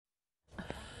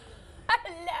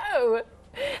Hello.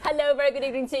 Hello, very good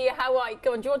evening to you. How are you?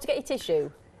 Go on, do you want to get your tissue?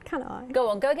 Can I? Go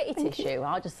on, go get your tissue.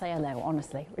 I'll just say hello,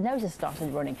 honestly. My nose has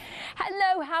started running.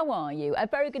 Hello, how are you? A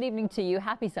very good evening to you.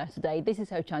 Happy Saturday. This is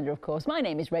Hochanda, of course. My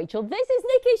name is Rachel. This is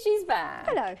Nikki. She's back.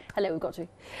 Hello. Hello, we've got to.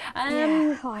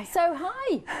 Hi. So,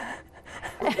 hi.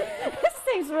 This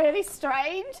seems really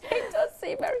strange. It does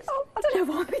seem very... Oh, I don't know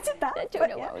why we did that. I don't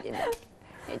know why we did that.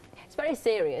 It's very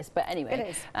serious, but anyway. It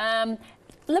is.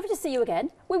 Lovely to see you again.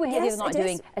 We were here the other night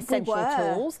doing essential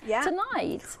tools. Yeah.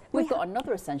 Tonight, we've got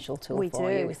another essential tool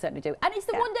for you. We certainly do. And it's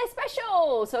the one-day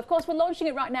special. So, of course, we're launching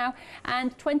it right now.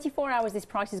 And 24 hours this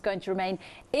price is going to remain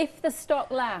if the stock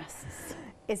lasts.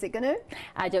 Is it going to?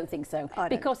 I don't think so.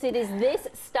 Because it is this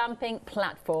stamping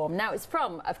platform. Now, it's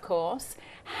from, of course,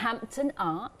 Hampton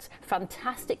Art,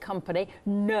 fantastic company,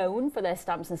 known for their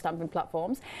stamps and stamping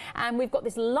platforms. And we've got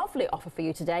this lovely offer for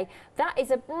you today. That is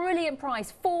a brilliant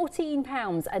price,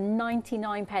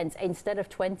 £14.99 instead of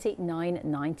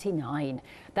 $29.99.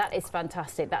 That is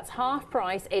fantastic. That's half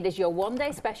price. It is your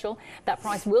one-day special. That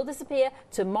price will disappear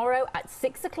tomorrow at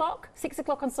 6 o'clock. 6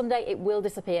 o'clock on Sunday, it will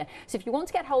disappear. So if you want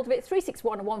to get hold of it,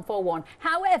 361 141.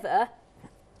 However,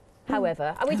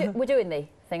 we're doing the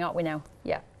thing, aren't we now?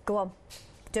 Yeah. Go on.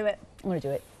 Do it. I'm going to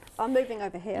do it. I'm moving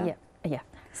over here. Yeah. Yeah.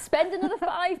 Spend another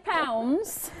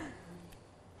 £5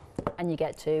 and you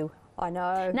get two. I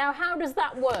know. Now, how does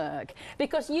that work?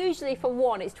 Because usually for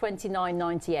one, it's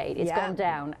 £29.98. It's gone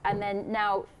down. And then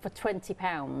now for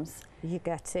 £20, you're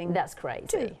getting... That's crazy.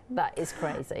 Two. That is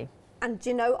crazy. And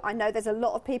you know, I know there's a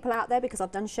lot of people out there, because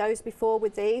I've done shows before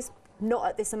with these, not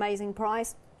at this amazing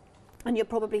price. And you're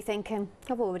probably thinking,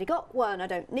 I've already got one. I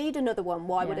don't need another one.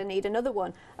 Why would I need another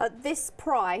one? At this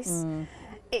price,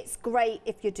 it's great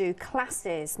if you do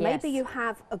classes. Maybe you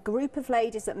have a group of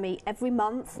ladies that meet every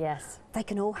month. Yes. They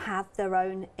can all have their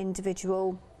own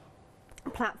individual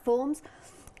platforms.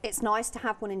 It's nice to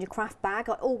have one in your craft bag.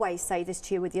 I always say this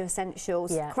to you with your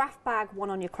essentials. Craft bag, one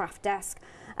on your craft desk.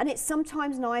 And it's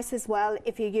sometimes nice as well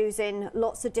if you're using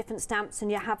lots of different stamps and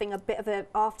you're having a bit of an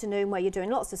afternoon where you're doing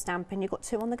lots of stamping, you've got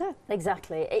two on the go.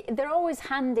 Exactly. They're always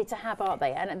handy to have, aren't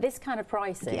they? And at this kind of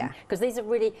pricing, because these are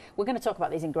really, we're going to talk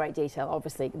about these in great detail,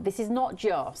 obviously. This is not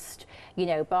just, you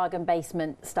know, bargain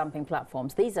basement stamping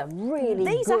platforms. These are really good.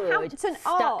 These are Hampton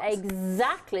Art.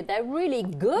 Exactly. They're really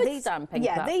good stamping platforms.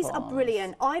 Yeah, these are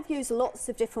brilliant. I've used lots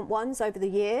of different ones over the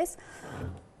years.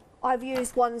 I've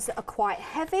used ones that are quite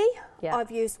heavy. I've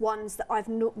used ones that I've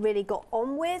not really got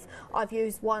on with. I've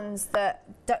used ones that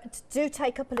do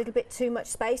take up a little bit too much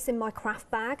space in my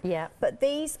craft bag. But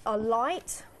these are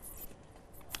light.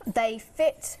 They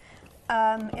fit,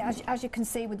 as you can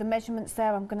see with the measurements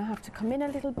there, I'm going to have to come in a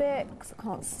little bit because I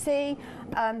can't see.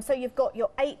 So you've got your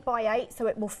 8x8, so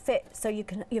it will fit. So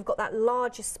you've got that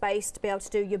larger space to be able to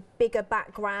do your bigger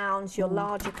backgrounds, your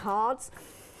larger cards.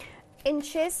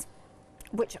 Inches,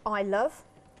 which I love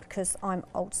because I'm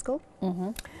old school.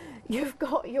 You've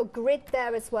got your grid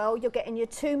there as well. You're getting your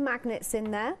two magnets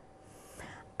in there.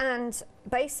 And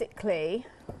basically,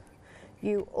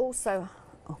 you also,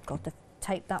 oh God, they've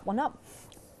taped that one up.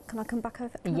 Can I come back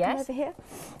over? Can I come over here?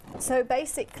 So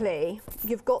basically,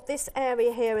 you've got this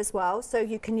area here as well. So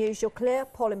you can use your clear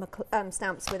polymer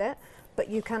stamps with it. But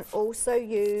you can also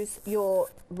use your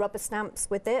rubber stamps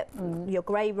with it, your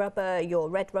grey rubber, your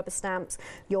red rubber stamps,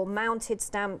 your mounted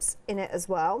stamps in it as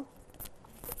well.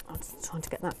 I'm just trying to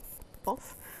get that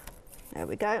off. There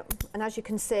we go. And as you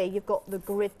can see, you've got the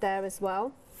grid there as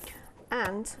well.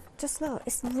 And just look,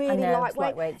 it's really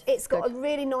lightweight. It's got a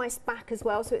really nice back as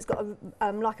well. So it's got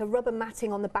a, like a rubber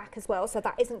matting on the back as well. So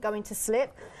that isn't going to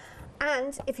slip.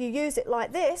 And if you use it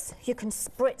like this, you can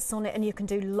spritz on it and you can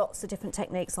do lots of different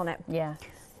techniques on it.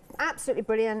 Absolutely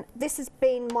brilliant. This has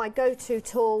been my go-to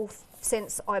tool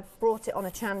since I brought it on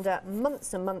Hochanda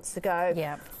months and months ago.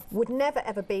 Would never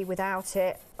ever be without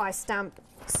it. I stamp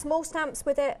small stamps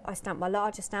with it. I stamp my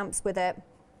larger stamps with it.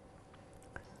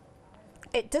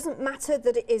 It doesn't matter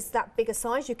that it is that bigger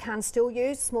size, you can still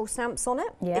use small stamps on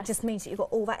it. It just means that you've got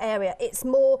all that area. It's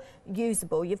more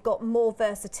usable, you've got more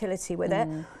versatility with it.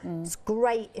 It's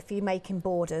great if you're making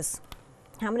borders.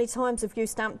 How many times have you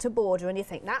stamped a border and you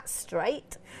think, that's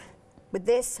straight? With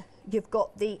this, you've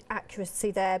got the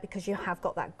accuracy there because you have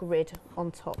got that grid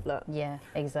on top, look. Yeah,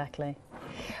 exactly.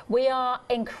 We are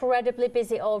incredibly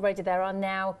busy already. There are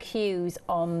now queues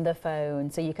on the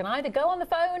phone. So you can either go on the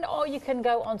phone or you can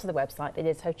go onto the website. It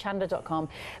is hochanda.com.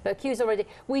 But queues already.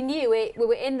 We knew it. We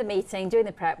were in the meeting doing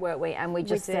the prep, weren't we? And we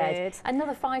just said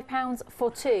another £5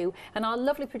 for two. And our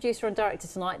lovely producer and director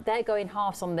tonight, they're going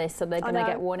halves on this, so they're going to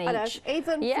get one each.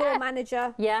 Even floor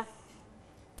manager. Yeah.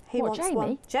 He wants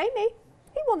one. Jamie?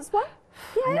 He wants one.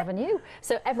 I never knew.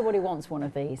 So everybody wants one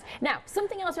of these. Now,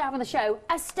 something else we have on the show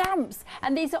are stamps.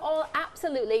 And these are all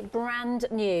absolutely brand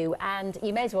new. And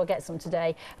you may as well get some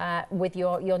today with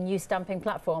your new stamping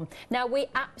platform. Now, we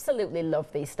absolutely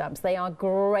love these stamps. They are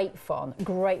great fun,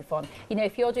 great fun. You know,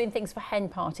 if you're doing things for hen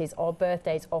parties or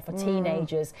birthdays or for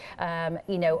teenagers,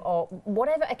 you know, or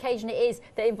whatever occasion it is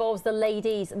that involves the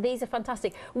ladies, these are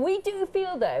fantastic. We do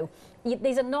feel, though,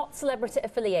 these are not celebrity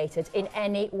affiliated in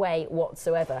any way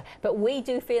whatsoever, but we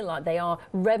do feel like they are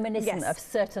reminiscent of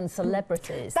certain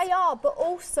celebrities. They are, but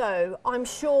also I'm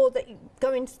sure that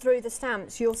going through the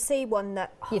stamps, you'll see one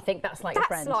that you think that's like your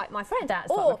friend. That's like my friend. That's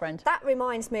like my friend. That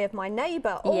reminds me of my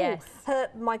neighbour. Yes.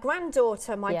 My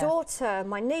granddaughter, my daughter,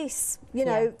 my niece. You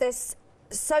know, there's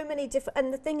so many different.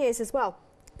 And the thing is, as well,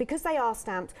 because they are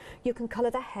stamped, you can colour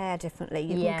the hair differently.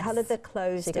 You can colour the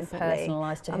clothes differently. You can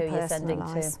personalise to who you're sending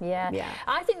to. Yeah.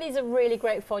 I think these are really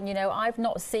great fun. You know, I've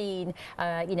not seen,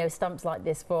 you know, stamps like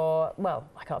this for, well,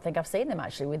 I can't think I've seen them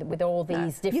actually with all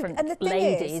these different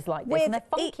ladies like this. And they're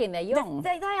funky and they're young.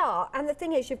 They are. And the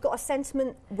thing is, you've got a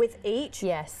sentiment with each.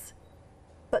 Yes.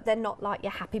 But they're not like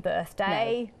your happy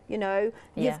birthday, you know.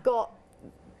 You've got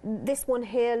this one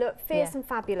here, look, fierce and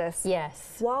fabulous.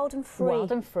 Yes. Wild and free.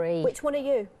 Wild and free. Which one are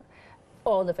you?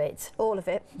 All of it. All of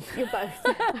it. You're both.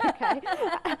 Okay.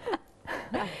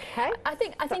 Okay. I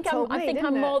think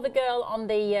I'm more the girl on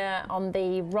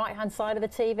the right hand side of the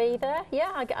TV there.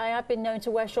 Yeah, I have been known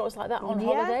to wear shorts like that on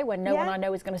holiday when no one I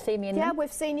know is going to see me in them. Yeah,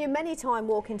 we've seen you many times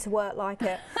walking to work like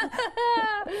it.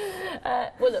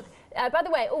 Well, look. By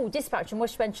the way, Dispatch,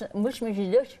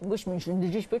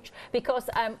 because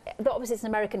obviously it's an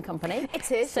American company.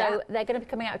 It is. So they're going to be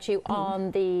coming out to you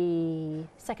on the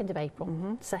 2nd of April.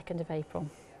 2nd of April.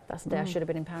 That's the day I should have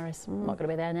been in Paris. I'm not going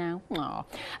to be there now.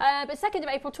 But 2nd of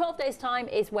April, 12 days' time,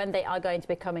 is when they are going to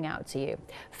be coming out to you.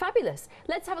 Fabulous.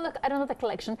 Let's have a look at another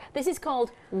collection. This is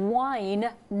called Wine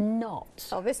Not.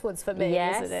 Oh, this one's for me,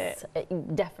 isn't it?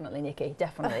 Definitely, Nikki,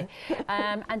 definitely.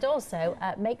 And also,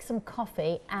 make some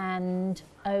coffee and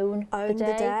own the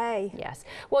day. Yes.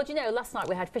 Well, do you know, last night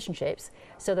we had fish and chips,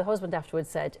 so the husband afterwards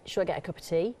said, should I get a cup of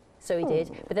tea? So he did,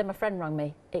 but then my friend rang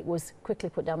me. It was quickly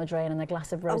put down the drain and a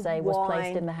glass of rosé was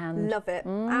placed in the hand. Love it,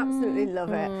 absolutely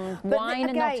love it. But wine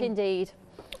and not indeed.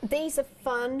 These are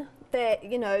fun. They're,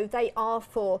 you know, they are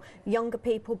for younger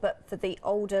people, but for the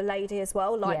older lady as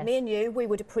well. Like me and you, we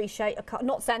would appreciate a cut.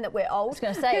 Not saying that we're old. I was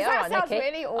going to say, all right, that sounds Nikki.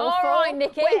 really awful. All right,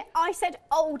 Nikki. I said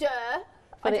older.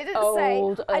 I didn't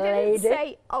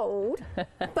say old,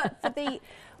 but for the...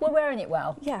 We're wearing it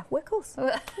well. Yeah, of course.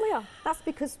 We are. That's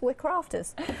because we're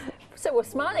crafters. So we're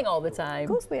smiling all the time. Of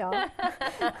course we are.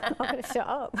 I'm going to shut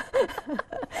up.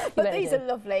 But these are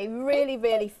lovely, really,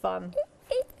 really fun.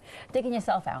 Digging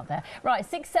yourself out there. Right,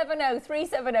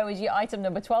 670-370 is your item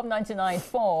number, $12.99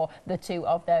 for the two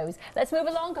of those. Let's move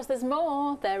along because there's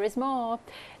more. There is more.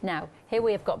 Now, here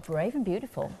we have got Brave and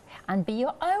Beautiful and Be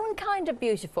Your Own Kind of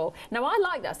Beautiful. Now, I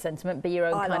like that sentiment, Be Your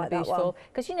Own Kind of Beautiful,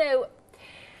 because, you know,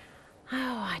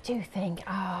 I do think...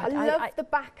 I love the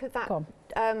back of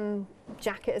that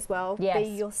jacket as well. Yes. Be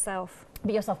yourself.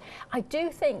 Be yourself. I do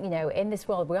think, you know, in this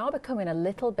world, we are becoming a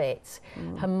little bit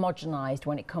homogenised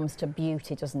when it comes to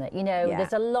beauty, doesn't it? You know,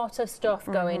 there's a lot of stuff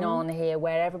going on here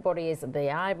where everybody is the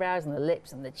eyebrows and the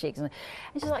lips and the cheeks. And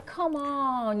it's just like, come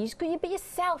on, you be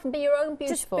yourself and be your own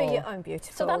beautiful. Just be your own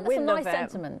beautiful. So that's a nice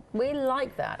sentiment. We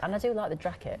like that. And I do like the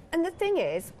jacket. And the thing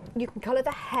is, you can colour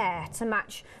the hair to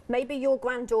match maybe your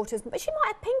granddaughter's, but she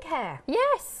might have pink hair.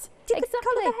 Yes, exactly.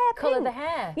 Colour the hair pink. Colour the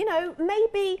hair. You know,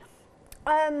 maybe...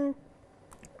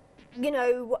 you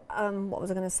know, what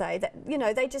was I going to say? That, you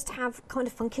know, they just have kind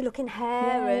of funky looking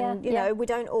hair and, you know, we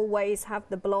don't always have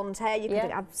the blonde hair. You can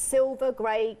have silver,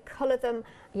 grey, colour them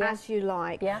as you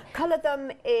like. Colour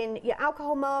them in your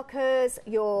alcohol markers,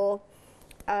 your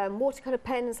watercolour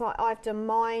pens like I've done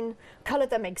mine. Colour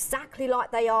them exactly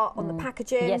like they are on the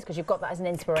packaging. Yes, because you've got that as an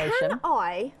inspiration. Can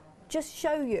I just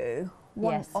show you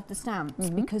one of the stamps?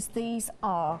 Because these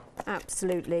are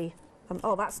absolutely...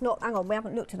 oh, that's not... Hang on, we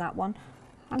haven't looked at that one.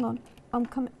 Hang on, I'm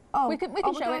coming. Oh, we can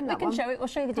show it. We can show it. We'll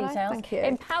show you the details. Thank you.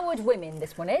 Empowered Women.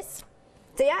 This one is.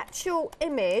 The actual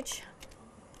image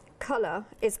colour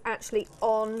is actually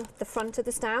on the front of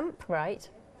the stamp. Right.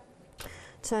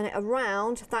 Turn it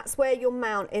around. That's where your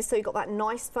mount is. So you've got that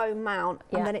nice foam mount,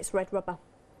 and then it's red rubber.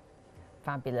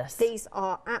 Fabulous. These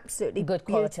are absolutely good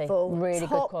quality. Beautiful. Really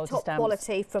good quality top stamps.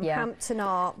 Quality from Hampton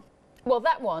Art. Well,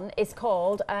 that one is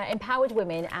called Empowered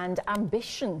Women and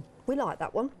Ambition. We like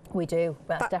that one. We do.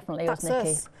 That's definitely us,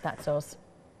 Nikki. That's us.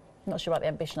 I'm not sure about the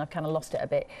ambition, I've kind of lost it a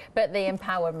bit, but the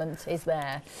empowerment is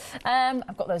there.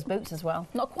 I've got those boots as well.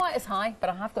 Not quite as high, but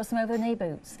I have got some over-the-knee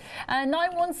boots.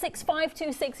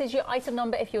 916526 is your item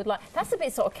number if you would like. That's a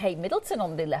bit sort of Kate Middleton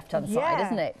on the left-hand side,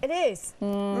 isn't it? It is.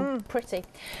 Pretty.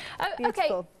 Okay,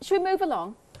 should we move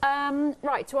along?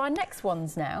 Right, to our next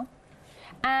ones now.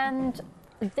 And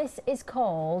this is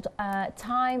called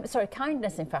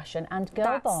Kindness in Fashion and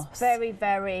Girl Boss. Very,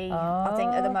 very, I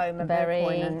think at the moment, very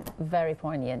poignant. Very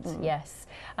poignant, yes.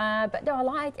 But no,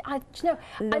 I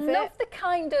love the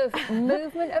kind of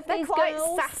movement of these girls. They're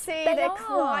quite sassy, they're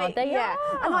quite,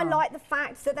 And I like the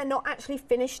fact that they're not actually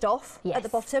finished off at the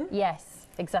bottom. Yes,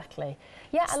 exactly.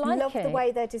 Yeah, I like it. Love the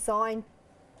way they're designed.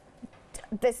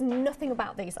 There's nothing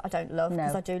about these that I don't love,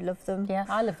 because I do love them. Yeah,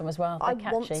 I love them as well. They're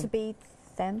catchy. Want to be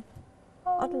them.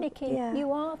 Oh, Nikki,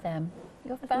 you are them.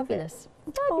 You're fabulous.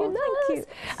 Oh, thank you.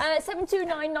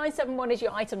 729971 is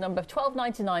your item number,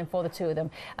 $12.99 for the two of them.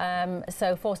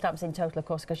 So 4 stamps in total, of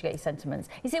course, because you get your sentiments.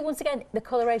 You see, once again, the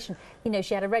coloration. You know,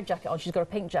 she had a red jacket on, she's got a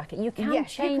pink jacket. You can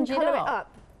change it up.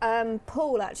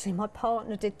 Paul, actually, my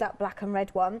partner, did that black and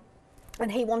red one. And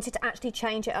he wanted to actually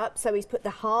change it up, so he's put the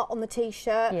heart on the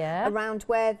T-shirt around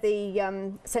where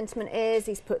the sentiment is.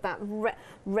 He's put that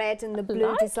red and the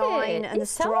blue design and the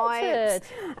stripes.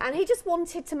 And he just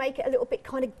wanted to make it a little bit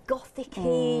kind of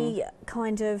gothic-y,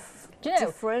 kind of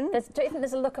different. Do you think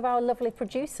there's a look of our lovely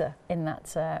producer in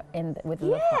that? With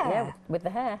the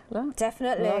hair. Look.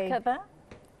 Definitely. Look at that.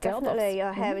 Definitely,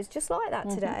 your hair is just like that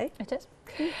today. It is.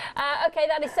 Okay,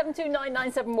 that is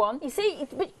 729971. You see,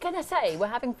 can I say, we're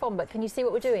having fun, but can you see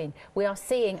what we're doing? We are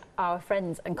seeing our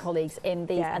friends and colleagues in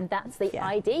these, and that's the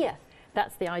idea.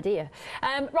 That's the idea.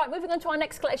 Right, moving on to our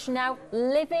next collection now,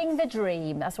 Living the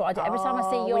Dream. That's what I do. Every time I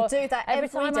see your... We do that every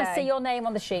time day. I see your name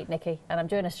on the sheet, Nikki, and I'm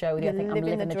doing a show with you, I think I'm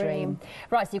living the dream.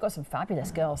 Right, so you've got some fabulous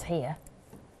girls here.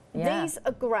 Yeah. These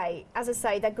are great. As I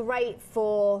say, they're great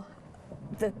for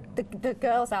the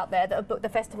girls out there that have booked the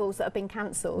festivals that have been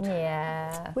cancelled.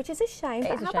 Yeah. Which is a shame,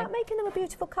 but how about making them a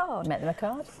beautiful card? Make them a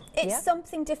card. It's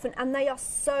something different, and they are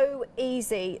so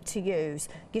easy to use.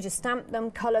 You just stamp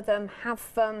them, colour them, have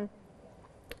fun.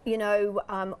 You know,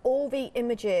 all the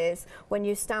images, when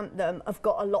you stamp them, have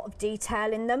got a lot of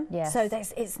detail in them. Yes. So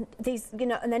it's these, you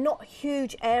know, and they're not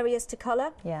huge areas to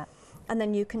colour. Yeah. And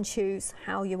then you can choose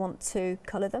how you want to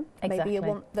colour them. Exactly. Maybe you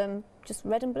want them just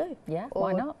red and blue. Yeah,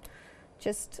 why not?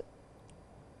 Just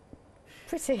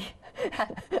pretty.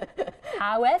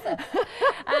 However,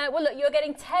 well, look, you're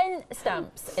getting 10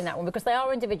 stamps in that one because they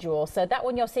are individual. So that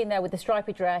one you're seeing there with the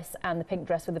stripy dress and the pink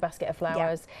dress with the basket of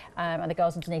flowers and the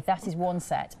girls underneath, that is one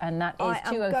set, and that is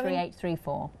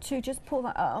 203834. To just pull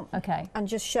that up, okay, and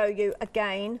just show you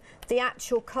again, the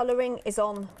actual colouring is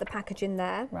on the packaging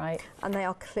there, right? And they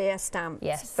are clear stamps.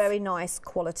 Yes, very nice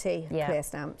quality clear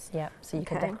stamps. Yeah, so you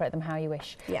can decorate them how you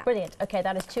wish. Yeah, brilliant. Okay,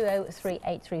 that is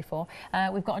 203834.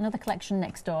 We've got another collection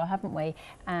next door, haven't we?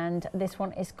 And this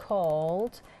one is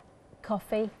called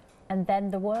Coffee and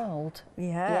Then the World.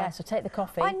 Yeah, so take the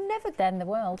coffee. Then the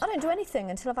world. I don't do anything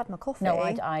until I've had my coffee. No,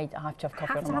 I have to have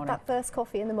coffee in the morning. I have to have that first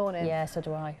coffee in the morning. Yeah, so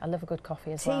do I. I love a good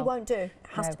coffee as well. Tea won't do. It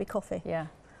has to be coffee. Yeah,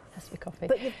 has to be coffee.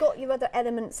 But you've got your other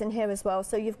elements in here as well.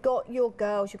 So you've got your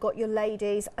girls, you've got your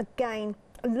ladies. Again,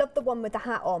 I love the one with the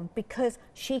hat on because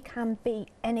she can be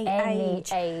any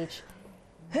age.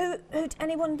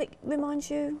 Anyone that reminds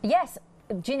you? Yes.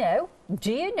 Do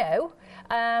you know?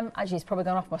 Actually, it's probably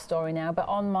gone off my story now, but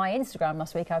on my Instagram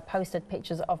last week, I posted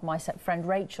pictures of my friend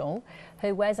Rachel,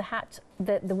 who wears a hat,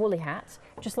 the woolly hat,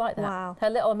 just like that. Wow. Her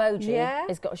little emoji,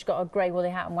 she's got a grey woolly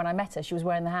hat, and when I met her, she was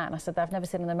wearing the hat, and I said, I've never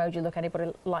seen an emoji look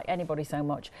like anybody so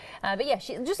much. But yeah,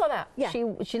 she just like that. Yeah.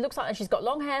 She looks like, and she's got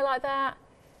long hair like that.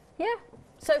 Yeah.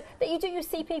 So that you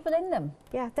see people in them.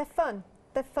 Yeah, they're fun.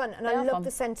 They're fun, and I love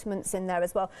the sentiments in there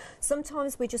as well.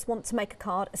 Sometimes we just want to make a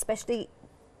card, especially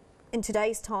in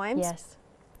today's times. Yes.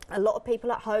 A lot of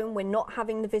people at home, we're not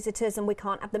having the visitors and we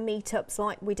can't have the meetups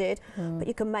like we did, but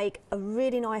you can make a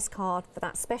really nice card for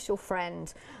that special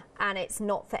friend, and it's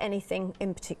not for anything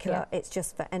in particular, it's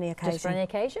just for any occasion. Just for any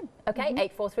occasion. Okay,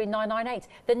 843998.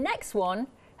 The next one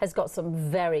has got some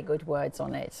very good words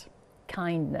on it.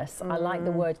 Kindness. I like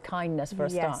the word kindness for a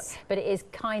start, but it is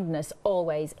kindness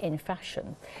always in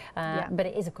fashion. But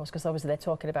it is, of course, because obviously they're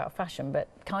talking about fashion, but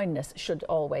kindness should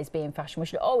always be in fashion. We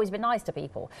should always be nice to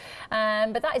people.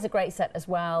 But that is a great set as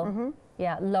well.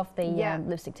 Yeah, love the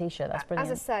lipstick T-shirt. That's brilliant.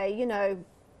 As I say, you know,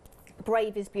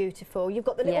 brave is beautiful. You've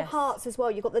got the little hearts as well.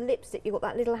 You've got the lipstick. You've got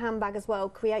that little handbag as well.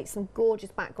 Create some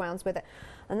gorgeous backgrounds with it.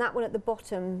 And that one at the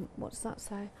bottom, what does that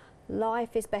say?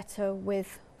 Life is better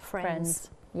with friends.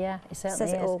 Yeah, it certainly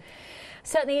Says it is. all.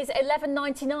 Certainly is.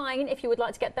 $11.99 if you would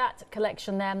like to get that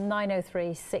collection there.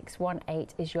 903-618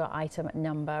 is your item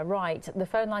number. Right, the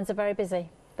phone lines are very busy.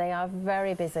 They are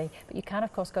very busy, but you can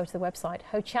of course go to the website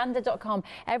hochanda.com.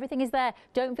 Everything is there.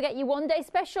 Don't forget your one-day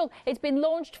special. It's been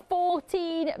launched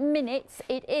 14 minutes.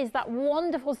 It is that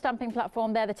wonderful stamping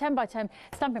platform there, the 10x10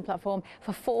 stamping platform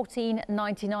for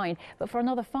 $14.99. But for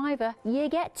another £5, you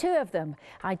get 2 of them.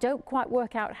 I don't quite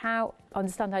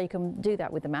understand how you can do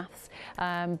that with the maths,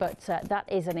 but that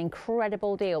is an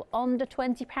incredible deal. Under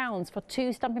 £20 for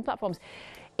 2 stamping platforms.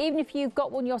 Even if you've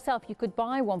got one yourself, you could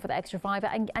buy one for the extra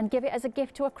 £5 and give it as a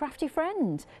gift to a crafty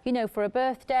friend, you know, for a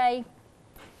birthday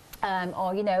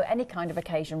or, you know, any kind of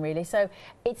occasion really. So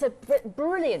it's a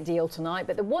brilliant deal tonight,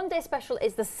 but the one-day special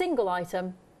is the single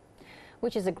item,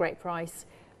 which is a great price.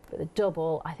 But the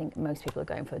double, I think most people are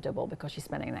going for the double because you're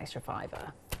spending an extra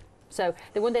 £5. So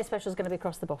the one-day special is going to be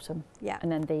across the bottom. Yeah.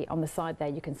 And then on the side there,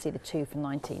 you can see the 2 for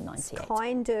 $19.98. It's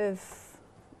kind of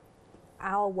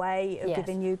our way of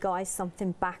giving you guys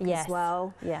something back as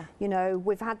well. Yeah. You know,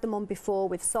 we've had them on before,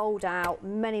 we've sold out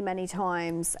many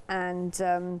times, and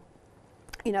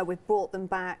you know, we've brought them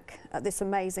back at this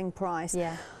amazing price.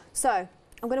 Yeah. So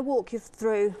I'm going to walk you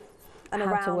through and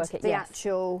around the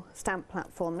actual stamp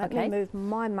platform. Let me move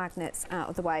my magnets out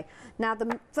of the way. Now,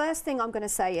 the first thing I'm going to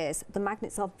say is the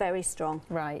magnets are very strong.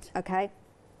 Right. Okay.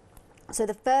 So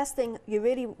the first thing you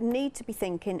really need to be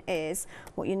thinking is,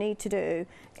 what you need to do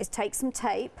is take some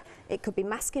tape. It could be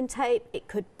masking tape, it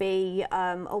could be,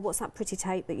 oh, what's that pretty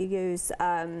tape that you use?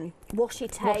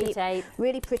 Washi tape. Washi tape.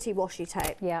 Really pretty washi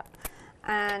tape. Yeah.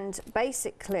 And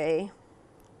basically,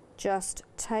 just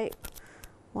tape.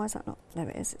 Why is that not? There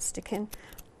it is, it's sticking.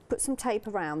 Put some tape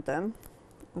around them,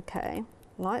 okay,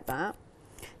 like that.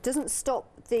 Doesn't stop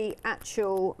the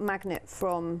actual magnet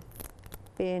from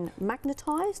being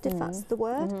magnetised, if that's the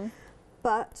word.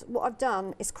 But what I've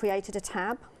done is created a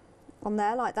tab on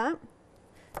there like that.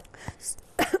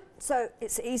 So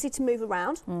it's easy to move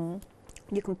around.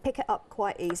 You can pick it up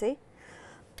quite easy.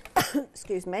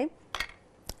 Excuse me.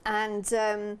 And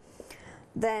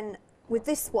then with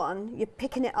this one, you're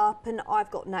picking it up, and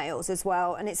I've got nails as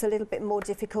well, and it's a little bit more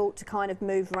difficult to kind of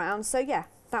move around. So yeah,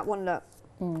 that one, look,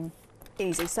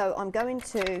 easy. So I'm going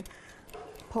to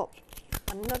pop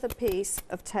another piece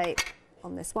of tape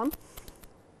on this one,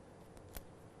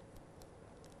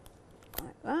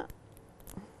 like that.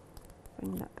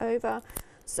 Bring that over.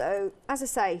 So as I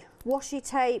say, washi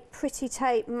tape, pretty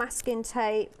tape, masking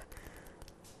tape.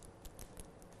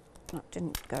 That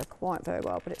didn't go quite very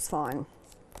well, but it's fine.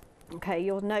 Okay,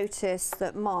 you'll notice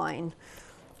that mine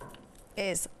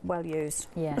is well used.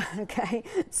 Yeah. Okay,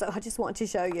 so I just wanted to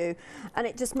show you, and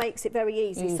it just makes it very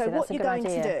easy. So what you're going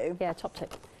to do, top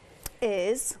tip,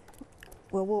 is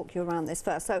we'll walk you around this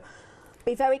first. So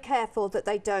be very careful that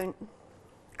they don't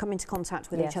come into contact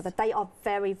with each other. They are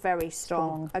very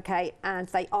strong, okay, and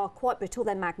they are quite brittle.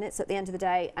 They're magnets at the end of the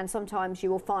day, and sometimes you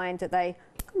will find that they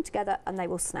come together and they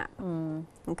will snap.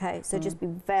 Okay, so just be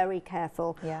very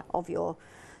careful of your.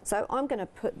 So I'm going to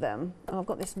put them, and I've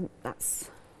got this,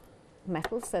 that's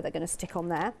metal, so they're going to stick on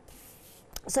there.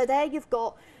 So there you've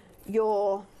got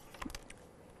your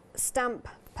Stamp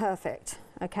Perfect,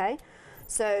 okay?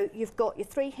 So you've got your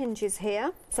 3 hinges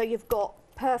here, so you've got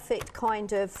perfect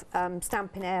kind of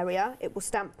stamping area. It will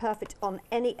stamp perfect on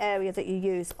any area that you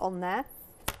use on there.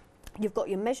 You've got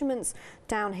your measurements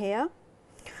down here,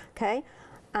 okay?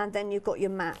 And then you've got your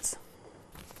mat.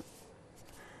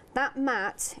 That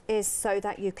mat is so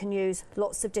that you can use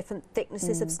lots of different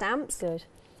thicknesses of stamps. Good.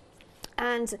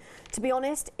 And to be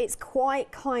honest, it's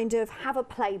quite kind of have a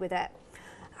play with it.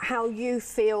 How you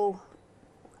feel,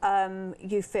 you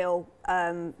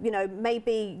know,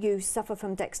 maybe you suffer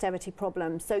from dexterity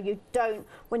problems, so you don't,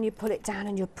 when you put it down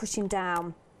and you're pushing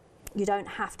down, you don't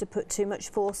have to put too much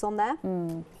force on there.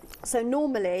 So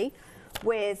normally,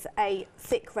 with a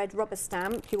thick red rubber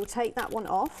stamp, you will take that one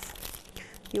off.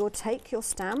 You will take your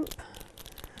stamp.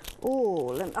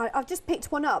 Oh, I've just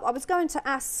picked one up. I was going to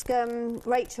ask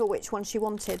Rachel which one she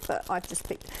wanted, but I've just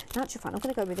picked. In actual fact, I'm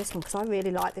going to go with this one because I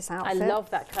really like this outfit. I love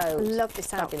that coat. I love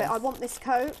this outfit. I want this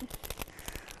coat.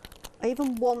 I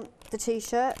even want the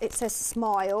t-shirt. It says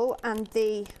smile, and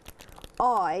the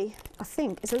eye, I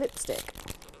think, is a lipstick.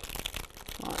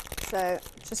 Right, so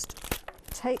just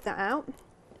take that out.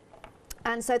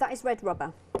 And so that is red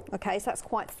rubber. Okay, so that's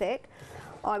quite thick.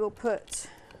 I will put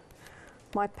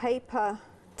my paper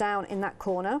down in that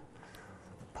corner,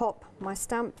 pop my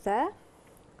stamp there,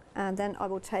 and then I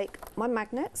will take my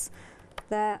magnets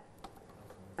there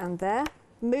and there.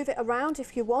 Move it around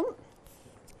if you want.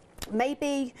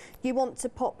 Maybe you want to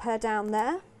pop her down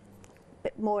there,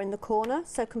 bit more in the corner.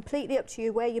 So completely up to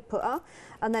you where you put her.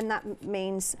 And then that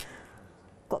means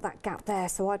got that gap there.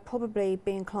 So I'd probably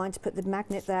be inclined to put the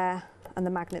magnet there and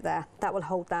the magnet there. That will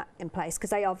hold that in place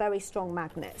because they are very strong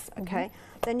magnets, okay?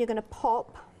 Then you're going to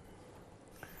pop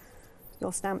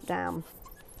your stamp down.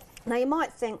 Now you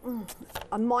might think,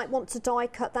 I might want to die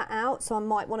cut that out, so I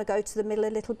might want to go to the middle a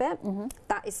little bit.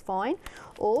 That is fine.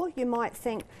 Or you might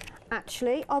think,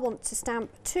 actually, I want to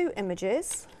stamp 2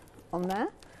 images on there.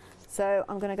 So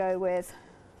I'm going to go with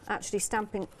actually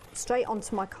stamping straight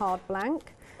onto my card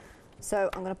blank.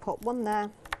 So I'm going to pop one there,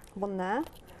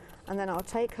 and then I'll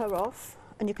take her off,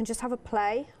 and you can just have a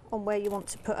play on where you want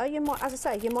to put her. You might, as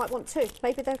I say, you might want 2.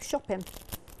 Maybe they're shopping.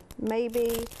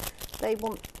 Maybe they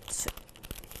want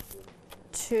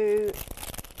to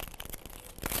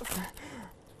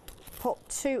pop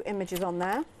 2 images on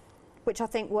there, which I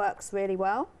think works really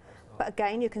well. But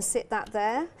again, you can sit that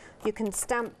there. You can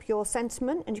stamp your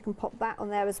sentiment and you can pop that on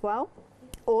there as well.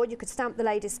 Or you could stamp the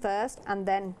ladies first and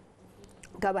then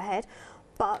go ahead.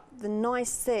 But the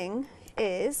nice thing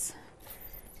is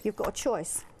you've got a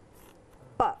choice.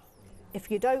 But if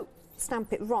you don't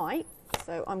stamp it right,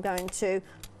 so I'm going to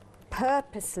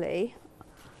purposely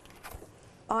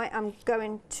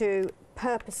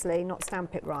not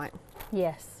stamp it right.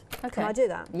 Yes. Okay. Can I do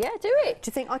that? Yeah, do it. Do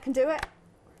you think I can do it?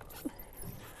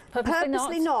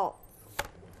 Purposely not.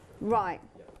 Right.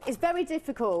 It's very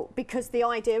difficult because the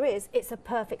idea is it's a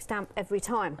perfect stamp every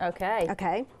time. Okay.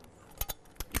 Okay.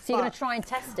 So you're going to try and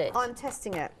test it? I'm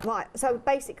testing it. Right. So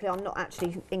basically I'm not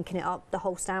actually inking it up, the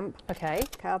whole stamp. Okay.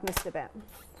 Okay, I've missed a bit.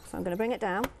 So I'm going to bring it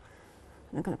down.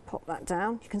 And I'm going to pop that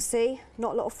down. You can see,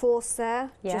 not a lot of force there.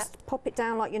 Yeah. Just pop it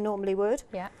down like you normally would.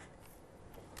 Yeah.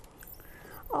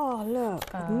 Oh,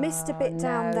 look, I've missed a bit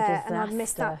down there and I've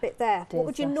missed that bit there. What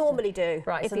would you normally do?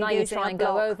 Right, if so you're now you using try a and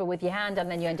block? go over with your hand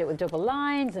and then you end up with double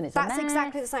lines and it's That's a mess.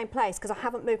 exactly the same place because I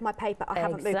haven't moved my paper, I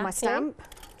haven't moved my stamp.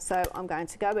 So I'm going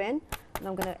to go in and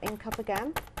I'm going to ink up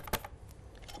again.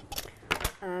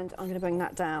 And I'm going to bring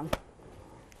that down.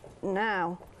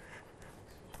 Now,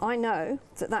 I know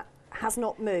that that has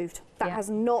not moved. That has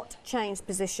not changed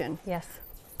position. Yes.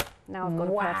 Now I've got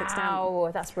a perfect stamp.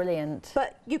 Wow, that's brilliant.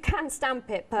 But you can stamp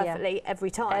it perfectly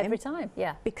every time. Every time,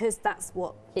 yeah. Because that's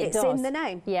what it's does. in the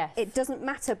name. Yes. It doesn't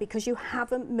matter because you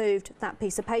haven't moved that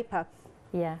piece of paper.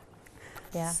 Yeah.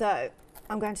 Yeah. So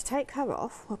I'm going to take her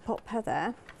off. We'll pop her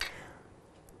there.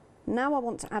 Now I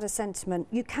want to add a sentiment.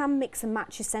 You can mix and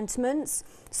match your sentiments.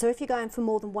 So if you're going for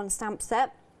more than one stamp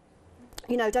set,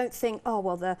 you know, don't think, oh,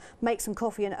 well, the make some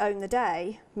coffee and own the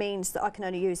day means that I can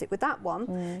only use it with that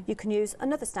one. You can use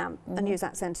another stamp and use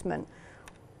that sentiment.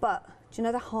 But do you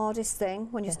know the hardest thing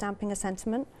when you're stamping a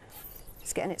sentiment?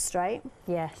 It's getting it straight.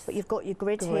 Yes. But you've got your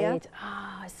grid here.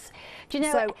 Ah, do you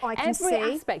know, so I can every see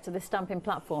aspect of the stamping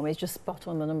platform is just spot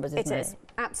on the numbers, isn't it? It is,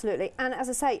 absolutely. And as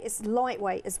I say, it's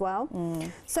lightweight as well.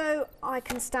 So I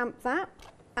can stamp that,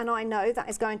 and I know that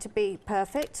is going to be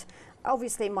perfect.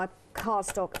 Obviously, my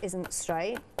cardstock isn't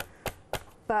straight,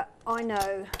 but I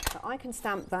know that I can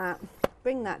stamp that,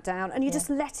 bring that down, and you just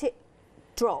let it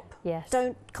drop. Yes.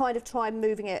 Don't kind of try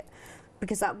moving it,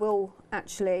 because that will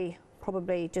actually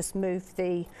probably just move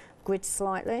the grid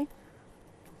slightly.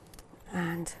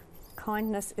 And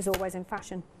kindness is always in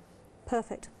fashion.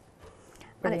 Perfect.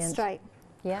 Brilliant. And it's straight.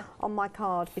 Yeah. On my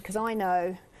card, because I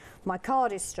know my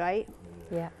card is straight.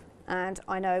 Yeah. And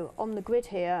I know on the grid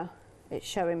here, it's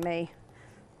showing me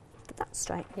that that's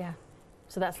straight. Yeah.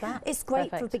 So that's that. It's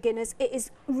great for beginners. It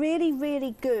is really,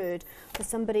 really good for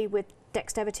somebody with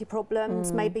dexterity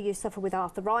problems. Maybe you suffer with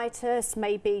arthritis.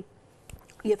 Maybe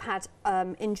you've had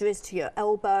injuries to your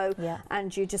elbow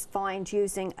and you just find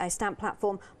using a stamp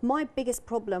platform. My biggest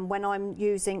problem when I'm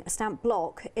using a stamp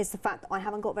block is the fact that I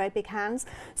haven't got very big hands.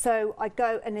 So I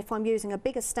go, and if I'm using a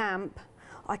bigger stamp,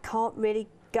 I can't really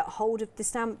get hold of the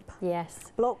stamp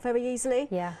block very easily.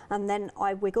 Yeah. And then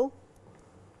I wiggle.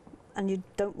 And you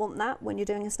don't want that when you're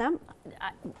doing a stamp.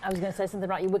 I was going to say something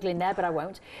right, you're wiggling there, but I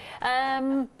won't.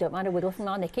 Don't mind a wiggle from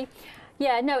our Nikki.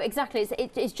 Yeah, no, exactly.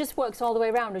 It just works all the way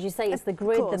around. As you say, it's the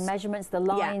grid, the measurements, the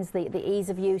lines, the ease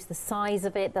of use, the size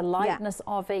of it, the lightness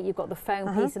of it. You've got the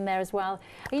foam piece in there as well.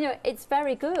 You know, it's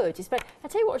very good. I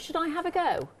tell you what, should I have a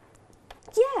go?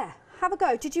 Yeah, have a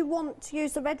go. Did you want to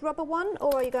use the red rubber one,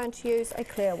 or are you going to use a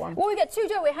clear one? Well, we get two,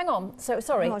 don't we? Hang on. So,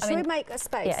 sorry. Hang on, should we make a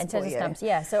space? Yeah, in terms of stamps.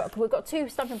 Yeah, so we've got two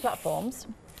stamping platforms.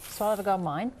 So I'll have a go on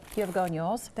mine. You have a go on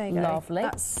yours. There you go. Lovely.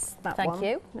 That's that one. Thank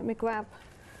you. Let me grab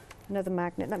another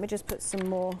magnet. Let me just put some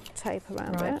more tape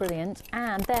around it. Brilliant.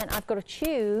 And then I've got to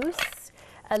choose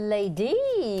a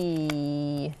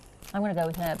lady. I'm going to go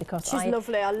with her because she's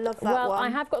lovely. I love that one. Well, I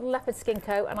have got the leopard skin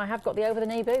coat and I have got the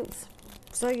over-the-knee boots.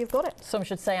 So you've got it. Some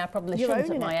should say I probably You're shouldn't at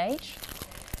owning my age,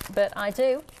 but I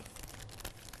do.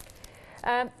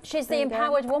 She's the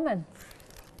empowered woman.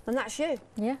 And that's you.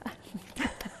 Yeah.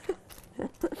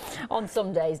 On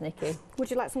some days, Nikki. Would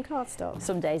you like some cardstock?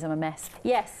 Some days I'm a mess.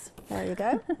 Yes. There you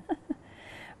go.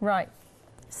 Right.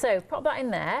 So pop that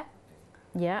in there.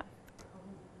 Yeah.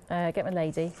 Get my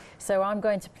lady. So I'm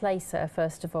going to place her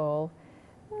first of all.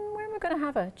 Where am I going to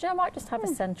have her? Do you know, I might just have her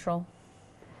central.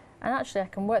 And actually I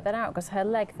can work that out because her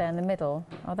leg there in the middle,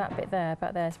 oh, that bit there,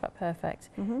 back there is about perfect.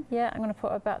 Yeah, I'm going to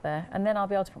put her back there. And then I'll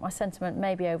be able to put my sentiment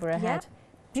maybe over her head.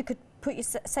 You could put your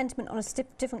sentiment on a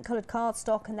different coloured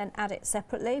cardstock and then add it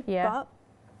separately. Yeah.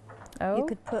 But you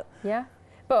could put... Yeah.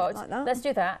 But like that. let's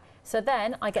do that. So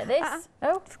then I get this.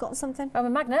 Oh, forgotten something. Oh, a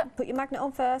magnet. Put your magnet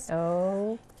on first.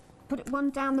 Oh. Put one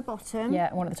down the bottom. Yeah,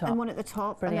 and one at the top. And one at the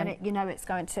top. Brilliant. And then you know it's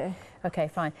going to... Okay,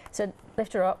 fine. So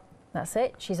lift her up. That's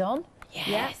it. She's on.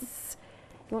 Yes.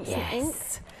 You want some ink?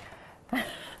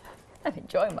 I'm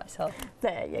enjoying myself.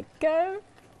 There you go.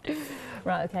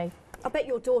 Right, okay. I bet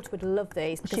your daughter would love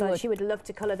these because she would love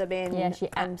to colour them in. Yeah, she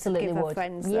absolutely give her would.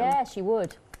 friends Yeah, she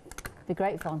would. Be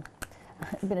great fun.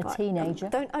 Been a teenager.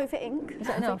 Don't over ink. Is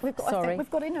that enough? I think we've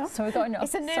got enough. So we've got enough.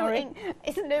 It's a new ink.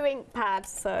 It's a new ink pad,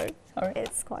 so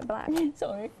it's quite black.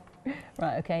 Sorry.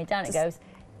 Right, okay. Down it goes.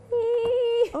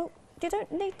 Oh, you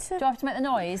don't need to. Do I have to make the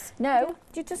noise? No.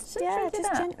 You just do that?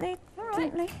 gently. All right.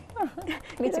 Gently.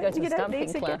 I need to go to a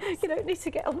stamping class. You don't need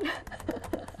to get on.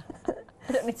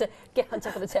 I don't need to get on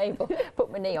top of the table,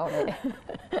 put my knee on it.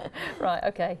 Right,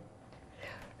 okay.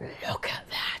 Look at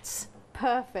that.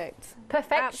 Perfect.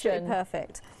 Perfection. Absolutely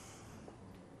perfect.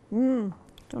 Do you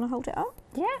want to hold it up?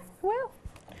 Yeah, I will.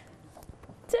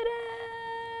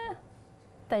 Ta-da!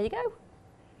 There you go.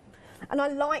 And I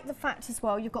like the fact as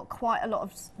well, you've got quite a lot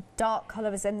of dark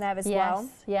colours in there as well.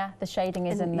 Yeah, the shading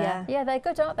is in there. Yeah. Yeah, they're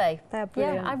good, aren't they? They're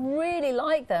brilliant. Yeah, I really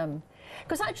like them.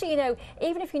 Because actually, you know,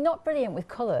 even if you're not brilliant with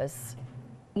colours,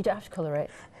 you don't have to colour it.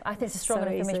 I think it's a strong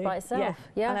enough image by itself.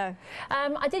 Yeah, I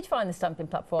know. I did find the stamping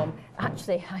platform,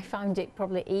 actually, I found it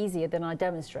probably easier than I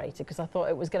demonstrated because I thought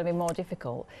it was going to be more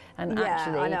difficult. And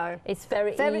actually, I know. It's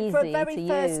very easy for a very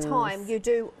first time, you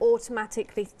do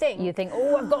automatically think. You think,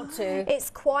 oh, I've got to. It's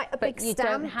quite a big stamp. But you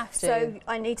don't have to. So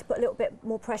I need to put a little bit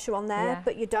more pressure on there,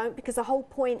 but you don't, because the whole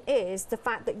point is the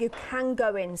fact that you can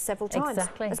go in several times.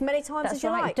 Exactly. As many times as you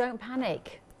like. Don't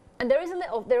panic. And there is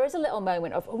a little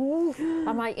moment of, ooh,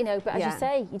 I might, you know, but as you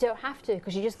say, you don't have to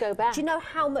because you just go back. Do you know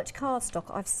how much cardstock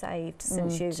I've saved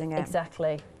since using it?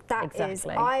 Exactly. That is,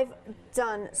 I've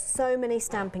done so many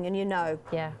stamping, and you know,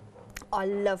 I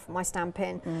love my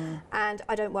stamping, and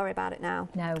I don't worry about it now.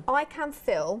 No. I can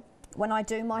fill, when I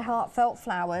do my heartfelt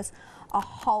flowers, a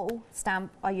whole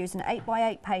stamp. I use an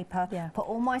 8x8 paper, put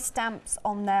all my stamps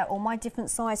on there, all my different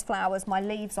size flowers, my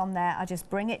leaves on there. I just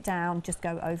bring it down, just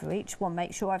go over each one,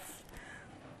 make sure I've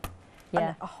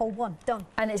a whole one done.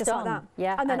 And it's just done. Like that.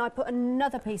 Yeah. And then I put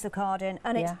another piece of card in,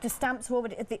 and the stamps are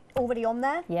already on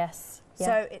there. Yes. Yeah.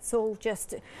 So it's all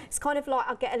just, it's kind of like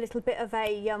I get a little bit of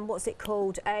a, what's it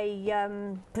called,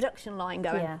 a production line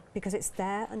going, because it's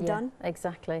there and done.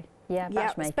 Exactly. Yeah,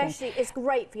 batch making. Especially, it's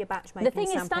great for your batch making. The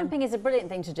thing is, stamping is a brilliant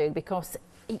thing to do because,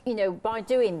 you know, by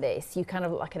doing this, you kind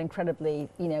of look like an incredibly,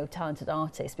 you know, talented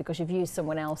artist because you've used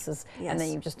someone else's and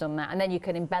then you've just done that. And then you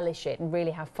can embellish it and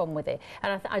really have fun with it.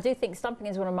 And I do think stamping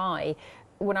is one of my,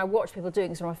 when I watch people doing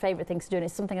it, it's one of my favourite things to do, and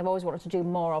it's something I've always wanted to do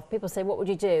more of. People say, what would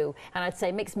you do? And I'd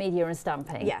say mixed media and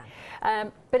stamping. Yeah.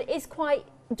 But it is quite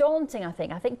daunting, I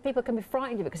think. I think people can be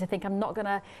frightened of it because they think I'm not going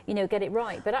to, you know, get it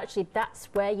right. But actually, that's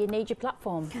where you need your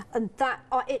platform. And that,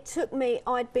 it took me,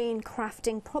 I'd been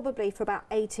crafting probably for about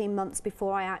 18 months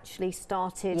before I actually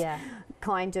started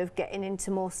kind of getting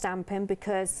into more stamping,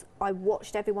 because I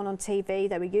watched everyone on TV,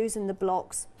 they were using the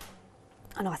blocks.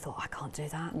 And I thought, I can't do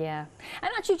that. Yeah.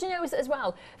 And actually, do you know as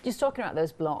well, just talking about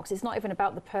those blocks, it's not even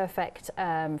about the perfect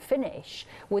finish.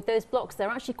 With those blocks, they're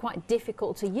actually quite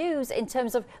difficult to use in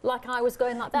terms of, like I was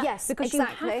going like that. Yes, because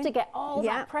exactly. you have to get all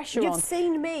that pressure on. You've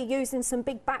seen me using some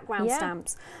big background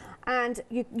stamps. And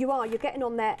you're getting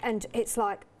on there and it's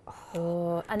like,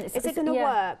 and is it going to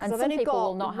work? Because I've only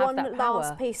got one last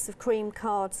power. Piece of cream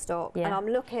cardstock and I'm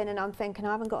looking and I'm thinking,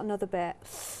 I haven't got another bit.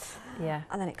 Yeah.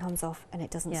 And then it comes off and it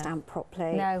doesn't stamp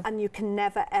properly. No. And you can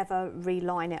never ever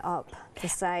reline it up the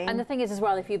same. And the thing is as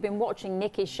well, if you've been watching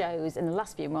Nikki's shows in the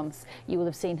last few months, you will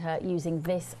have seen her using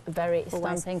this very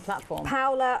stamping platform.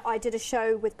 Paola, I did a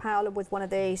show with Paola with one of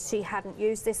these. She hadn't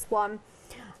used this one.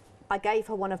 I gave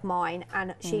her one of mine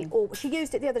and she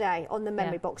used it the other day on the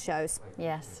memory box shows.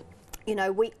 Yes. You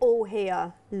know, we all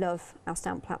here love our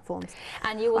stamp platforms.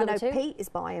 And you will I know too. Pete is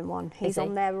buying one. He's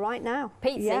on there right now.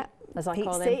 Pete, yeah. as I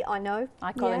call him. Pete, I know.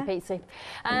 I call him Pete.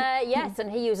 Yes,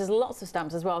 and he uses lots of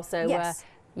stamps as well. So yes.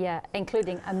 Yeah,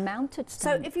 including a mounted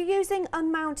stamp. So if you're using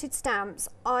unmounted stamps,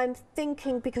 I'm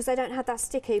thinking, because they don't have that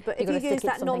sticky, but if you use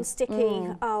that non-sticky,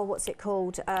 oh, what's it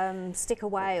called? Stick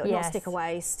away, or not stick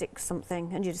away, stick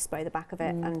something, and you just spray the back of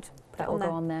it and put it on there.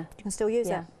 Go on there. You can still use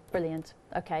it. Brilliant.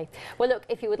 Okay. Well, look,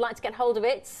 if you would like to get hold of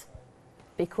it,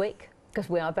 be quick, because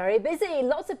we are very busy.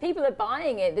 Lots of people are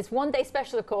buying it. This one-day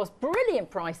special, of course, brilliant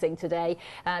pricing today.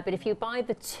 But if you buy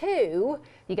the 2,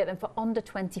 you get them for under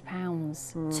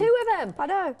 £20. 2 of them. I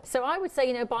know. So I would say,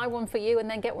 you know, buy one for you and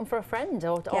then get one for a friend,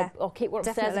 or keep one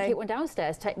upstairs and keep one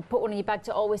downstairs. Put one in your bag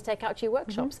to always take out to your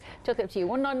workshops. Totally up to you.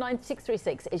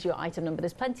 199636 is your item number.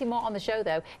 There's plenty more on the show,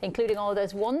 though, including all of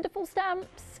those wonderful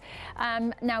stamps.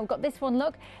 Now we've got this one.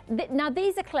 Look, now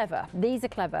these are clever. These are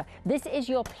clever. This is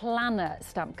your planner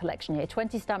stamp collection here.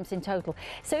 20 stamps in total.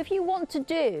 So if you want to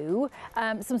do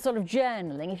some sort of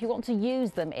journaling, if you want to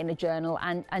use them in a journal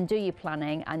and do your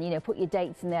planning and, you know, put your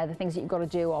dates in there, the things that you've got to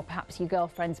do, or perhaps your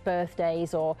girlfriend's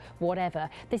birthdays or whatever,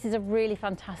 this is a really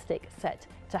fantastic set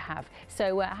to have.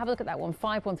 So have a look at that one,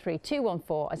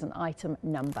 513214 as an item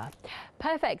number.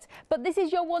 Perfect. But this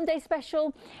is your one-day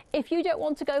special. If you don't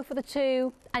want to go for the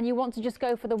 2 and you want to just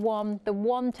go for the 1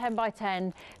 10 by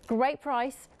 10, great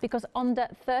price, because under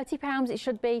 £30 it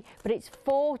should be, but it's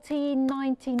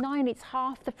 $14.99. It's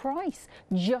half the price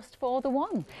just for the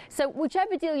 1. So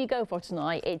whichever deal you go for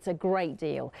tonight, it's a great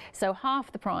deal. So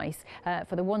half the price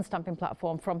for the 1 stamping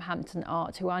platform from Hampton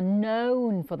Art, who are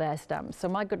known for their stamps. So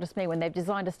my goodness me, when they've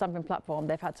designed a stamping platform,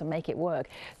 they've had to make it work.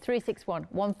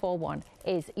 361141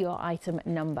 is your item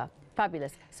number.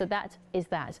 Fabulous. So that is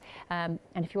that. And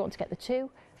if you want to get the 2,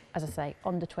 as I say,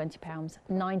 under £20,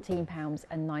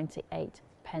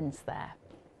 £19.98 there.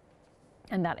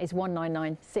 And that is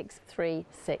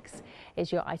 199636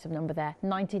 is your item number there.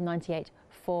 1998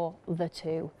 for the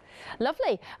 2.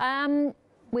 Lovely.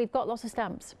 We've got lots of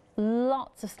stamps.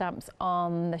 Lots of stamps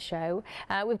on the show.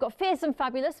 We've got Fierce and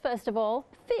Fabulous, first of all.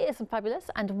 Fierce and Fabulous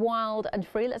and Wild and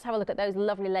Free. Let's have a look at those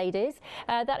lovely ladies.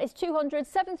 That is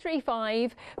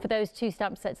 735 for those 2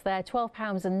 stamp sets there.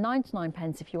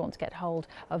 £12.99 if you want to get hold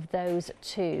of those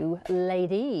 2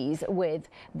 ladies with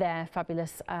their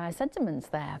fabulous sentiments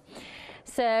there.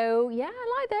 So, yeah, I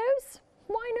like those.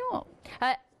 Why not?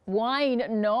 Why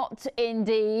not,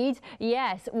 indeed.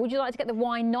 Yes. Would you like to get the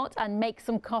why not and make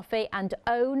some coffee and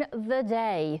own the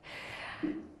day?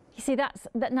 You see,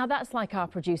 now that's like our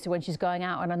producer when she's going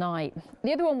out on a night.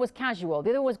 The other one was casual.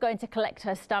 The other one was going to collect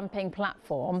her stamping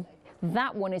platform.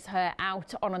 That one is her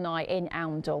out on a night in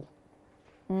Oundle.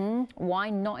 Why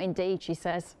not, indeed, she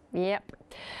says. Yep.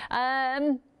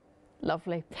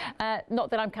 Lovely.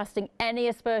 Not that I'm casting any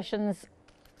aspersions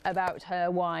about her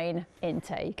wine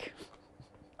intake.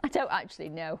 I don't actually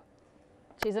know.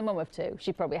 She's a mum of 2.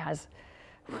 She probably has,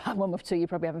 a mum of 2, you're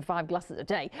probably having 5 glasses a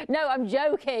day. No, I'm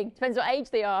joking. Depends what age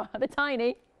they are. They're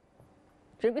tiny.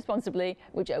 Drink responsibly.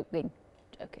 We're joking.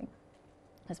 Joking.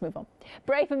 Let's move on.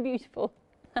 Brave and Beautiful.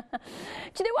 Do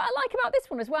you know what I like about this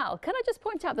one as well? Can I just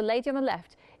point out the lady on the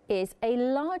left is a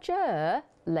larger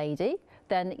lady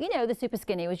than, you know, the super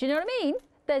skinny was. You know what I mean?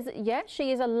 Yeah,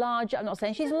 she is a large, I'm not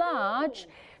saying she's large,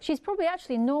 she's probably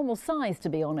actually normal size, to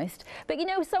be honest. But you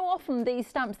know, so often these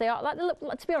stamps, they are, like, look,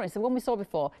 to be honest, the one we saw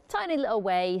before, tiny little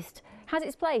waist, has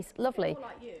its place, lovely. More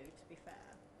like you, to be fair.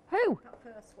 Who? That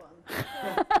first one. You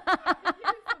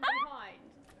from behind.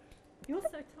 You're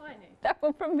so tiny. That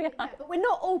one from behind. Yeah, but we're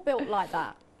not all built like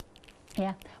that.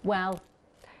 Yeah, well,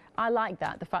 I like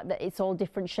that, the fact that it's all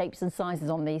different shapes and sizes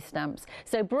on these stamps.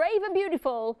 So Brave and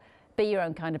Beautiful. Be your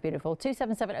own kind of beautiful.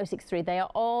 277063. They are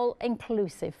all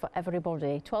inclusive for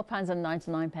everybody.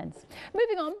 £12.99.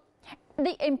 Moving on,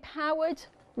 the Empowered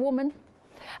Woman.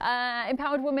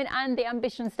 Empowered Woman and the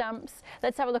Ambition stamps.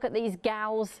 Let's have a look at these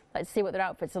gals. Let's see what their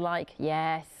outfits are like.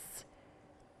 Yes.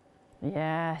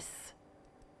 Yes.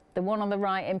 The one on the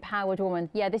right, Empowered Woman.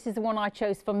 Yeah, this is the one I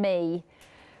chose for me,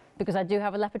 because I do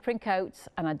have a leopard print coat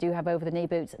and I do have over the knee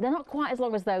boots. They're not quite as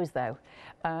long as those, though,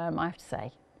 I have to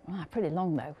say. Pretty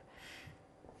long, though.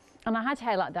 And I had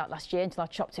hair like that last year until I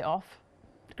chopped it off.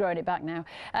 Growing it back now.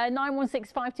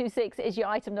 916526 is your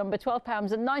item number.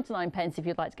 £12.99 if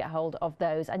you'd like to get hold of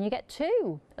those. And you get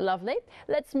 2. Lovely.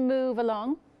 Let's move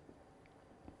along.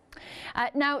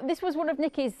 Now, this was one of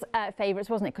Nikki's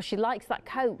favourites, wasn't it? Because she likes that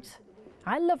coat.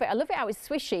 I love it. I love it how it's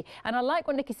swishy. And I like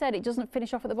what Nikki said, it doesn't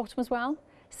finish off at the bottom as well.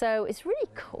 So it's really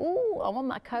cool. I want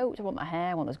that coat. I want that hair.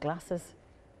 I want those glasses.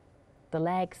 the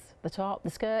legs, the top, the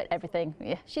skirt, everything.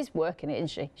 Yeah, she's working it, isn't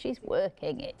she? She's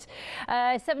working it.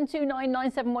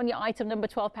 729971, your item number,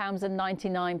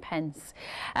 £12.99.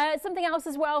 Something else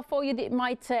as well for you that you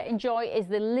might enjoy is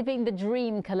the Living the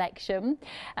Dream collection.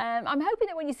 I'm hoping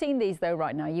that when you're seeing these though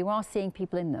right now, you are seeing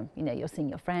people in them. You know, you're seeing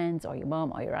your friends or your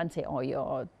mum or your auntie or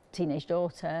your teenage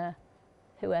daughter,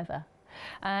 whoever.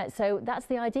 So that's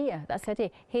the idea. That's the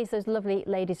idea. Here's those lovely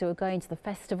ladies who are going to the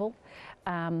festival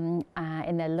in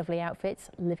their lovely outfits.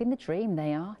 Living the dream,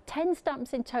 they are. 10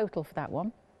 stamps in total for that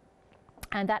one.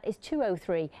 And that is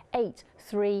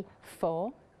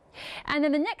 203834. And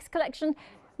then the next collection,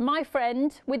 my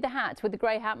friend with the hat, with the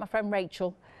grey hat, my friend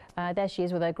Rachel. There she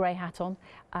is with her grey hat on.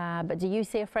 But do you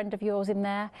see a friend of yours in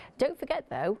there? Don't forget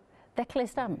though, they're clear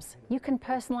stamps. You can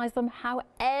personalise them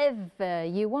however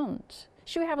you want.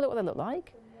 Should we have a look what they look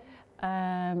like?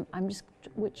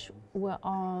 Which were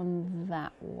on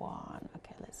that one.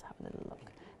 Okay, let's have a little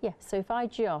look. Yeah, so if I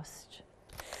just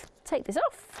take this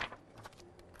off,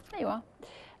 there you are.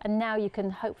 And now you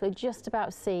can hopefully just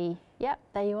about see, yep,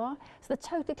 there you are. So they're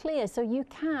totally clear, so you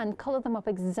can colour them up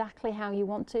exactly how you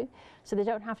want to. So they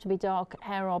don't have to be dark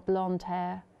hair or blonde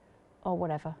hair or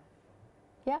whatever.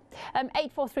 Yeah,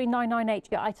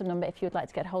 843998, your item number if you would like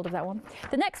to get hold of that one.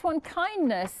 The next one,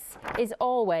 kindness is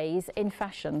always in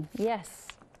fashion. Yes,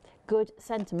 good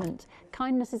sentiment.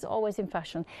 Kindness is always in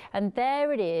fashion. And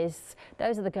there it is.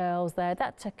 Those are the girls there.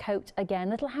 That's a coat again.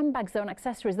 Little handbags there and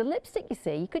accessories. The lipstick, you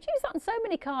see, you could use that on so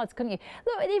many cards, couldn't you?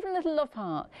 Look, even a little love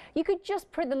heart. You could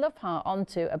just print the love heart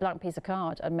onto a blank piece of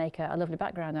card and make a lovely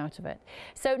background out of it.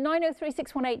 So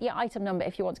 903618, your item number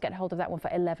if you want to get hold of that one for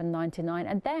 £11.99.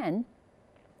 And then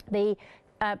the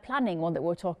planning one that we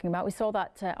were talking about, we saw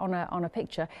that on a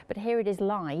picture, but here it is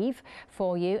live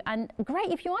for you. And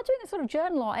great if you are doing a sort of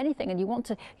journal or anything and you want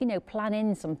to, you know, plan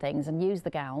in some things and use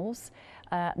the gals.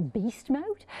 Beast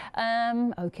mode?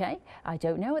 Okay, I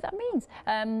don't know what that means.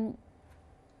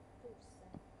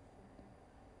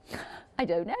 I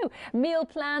don't know. Meal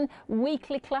plan,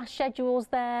 weekly class schedules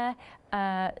there.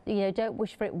 You know, don't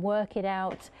wish for it, work it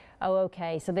out. Oh,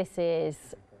 okay, so this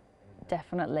is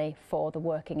definitely for the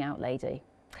working out lady.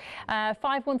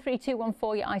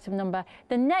 513214, your item number.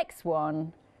 The next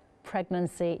one,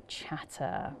 pregnancy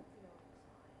chatter.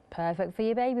 Perfect for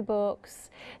your baby books.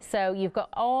 So you've got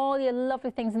all your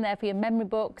lovely things in there for your memory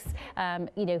books,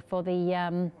 you know, for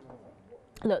the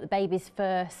look, the baby's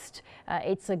first,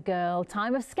 it's a girl,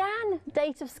 time of scan,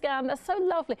 date of scan, that's so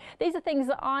lovely. These are things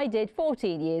that I did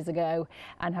 14 years ago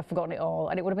and have forgotten it all,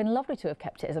 and it would have been lovely to have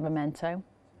kept it as a memento.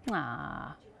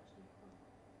 Ah.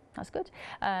 That's good.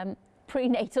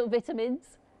 Prenatal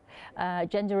vitamins,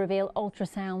 gender reveal,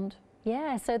 ultrasound.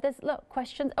 Yeah, so there's, look,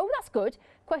 questions. Oh, that's good.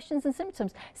 Questions and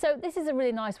symptoms. So this is a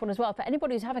really nice one as well. For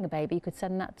anybody who's having a baby, you could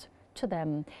send that to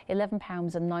them.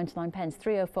 £11.99,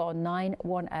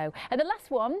 304910. And the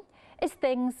last one is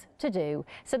things to do.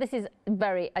 So this is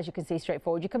very, as you can see,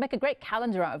 straightforward. You can make a great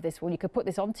calendar out of this one. You could put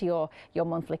this onto your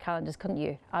monthly calendars, couldn't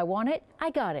you? I want it,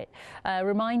 I got it.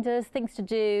 Reminders, things to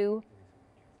do.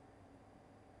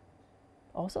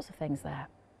 All sorts of things there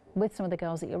with some of the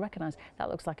girls that you'll recognise. That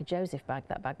looks like a Joseph bag,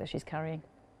 that bag that she's carrying.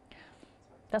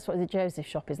 That's what the Joseph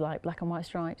shop is like, black and white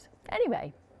stripes.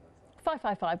 Anyway,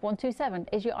 555127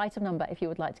 is your item number if you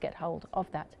would like to get hold of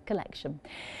that collection.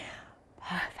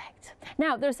 Perfect.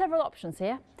 Now, there are several options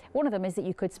here. One of them is that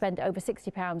you could spend over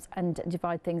 £60 and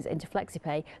divide things into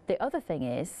FlexiPay. The other thing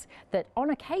is that on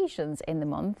occasions in the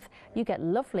month, you get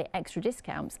lovely extra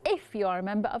discounts if you are a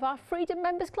member of our Freedom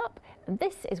Members Club. And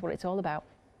this is what it's all about.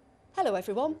 Hello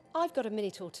everyone, I've got a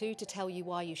minute or two to tell you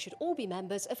why you should all be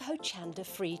members of Hochanda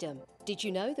Freedom. Did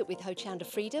you know that with Hochanda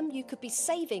Freedom you could be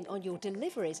saving on your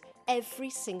deliveries every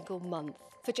single month?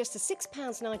 For just a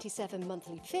 £6.97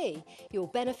 monthly fee, you'll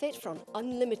benefit from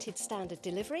unlimited standard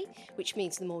delivery, which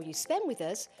means the more you spend with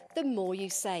us, the more you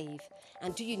save.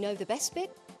 And do you know the best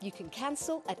bit? You can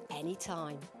cancel at any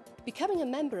time. Becoming a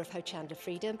member of Hochanda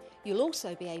Freedom, you'll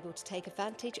also be able to take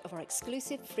advantage of our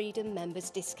exclusive Freedom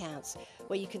members discounts,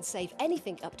 where you can save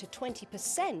anything up to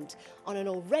 20% on an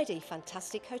already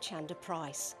fantastic Hochanda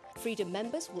price. Freedom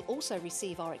members will also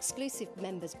receive our exclusive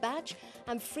members badge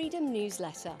and Freedom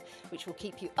newsletter, which will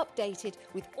keep you updated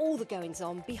with all the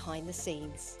goings-on behind the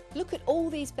scenes. Look at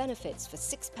all these benefits for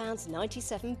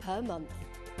 £6.97 per month.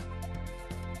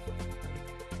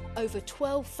 Over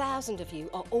 12,000 of you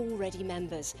are already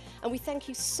members, and we thank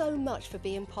you so much for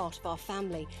being part of our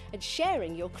family and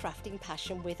sharing your crafting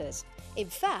passion with us. In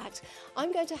fact,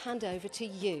 I'm going to hand over to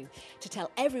you to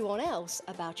tell everyone else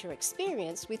about your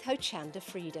experience with Hochanda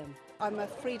Freedom. I'm a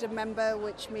Freedom member,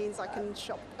 which means I can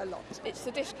shop a lot. It's the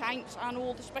discounts and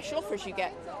all the special offers you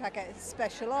get. I get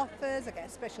special offers, I get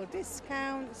special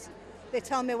discounts. They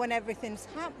tell me when everything's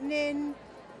happening.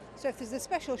 So if there's a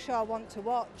special show I want to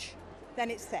watch, then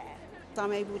it's there.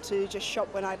 I'm able to just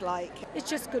shop when I'd like. It's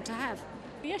just good to have.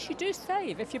 Yes, you do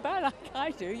save. If you buy like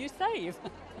I do, you save.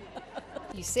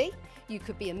 You see, you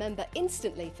could be a member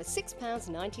instantly for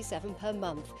 £6.97 per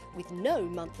month with no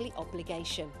monthly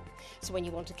obligation. So when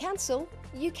you want to cancel,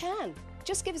 you can.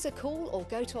 Just give us a call or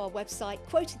go to our website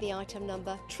quoting the item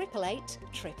number 888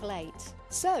 888.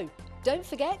 So don't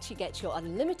forget you get your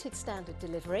unlimited standard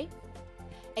delivery,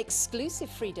 exclusive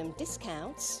Freedom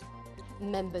discounts,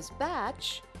 members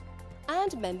badge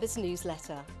and members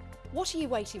newsletter. What are you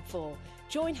waiting for?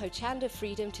 Join Hochanda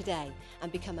Freedom today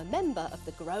and become a member of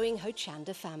the growing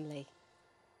Hochanda family.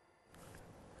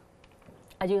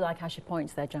 I do like how she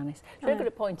points there, Janice. She's very good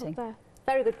at pointing.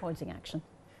 Very good pointing action.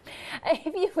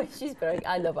 If you wish, she's very.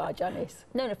 I love our Janice.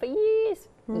 Known her for years,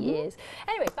 years.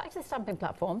 Anyway, back to the stamping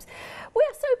platforms. We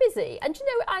are so busy, and you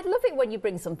know, I love it when you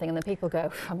bring something and then people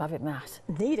go, "I'm having that."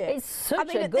 Need it. It's such I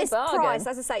mean, a at good this bargain. price,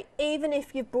 as I say, even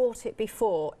if you've brought it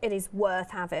before, it is worth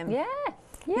having. Yeah,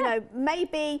 yeah. You know,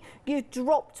 maybe you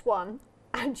dropped one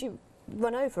and you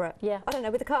run over it. Yeah. I don't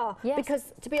know, with a car. Yes.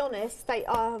 Because to be honest, they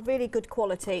are really good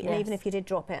quality, and even if you did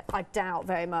drop it, I doubt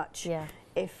very much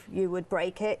if you would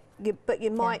break it. But you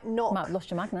might not. Might have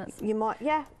lost your magnets. You might,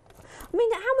 yeah. I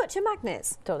mean, how much are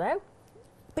magnets? Don't know.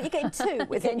 But you're getting two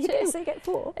with it. So you get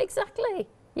 4. Exactly.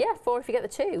 Yeah, 4 if you get the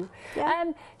 2.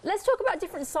 Yeah. Let's talk about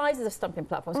different sizes of stamping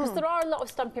platforms, because there are a lot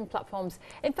of stamping platforms.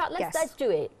 In fact, let's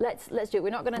do it. Let's do it. We're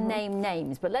not going to name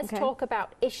names, but let's talk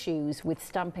about issues with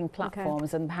stamping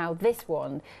platforms and how this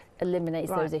one eliminates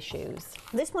those issues.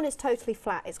 This one is totally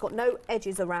flat. It's got no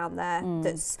edges around there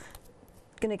that's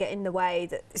going to get in the way.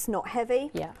 That it's not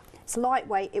heavy. Yeah. It's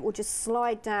lightweight. It will just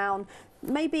slide down.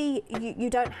 Maybe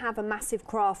you don't have a massive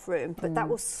craft room, but that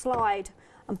will slide,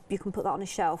 and you can put that on a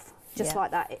shelf. Just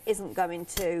like that. It isn't going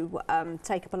to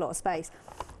take up a lot of space.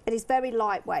 It is very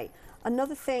lightweight.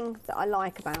 Another thing that I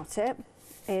like about it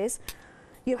is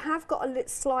you have got a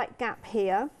slight gap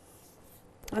here,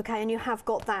 okay, and you have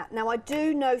got that. Now, I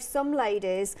do know some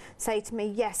ladies say to me,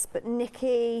 yes, but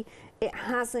Nikki, it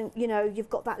hasn't, you know, you've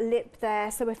got that lip there,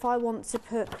 so if I want to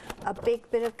put a big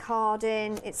bit of card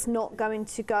in, it's not going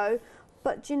to go.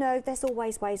 But, you know, there's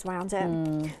always ways around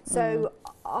it. So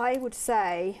I would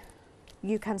say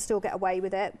you can still get away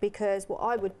with it, because what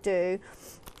I would do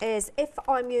is, if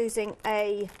I'm using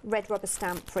a red rubber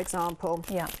stamp, for example,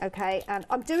 okay, and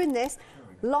I'm doing this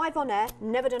live on air,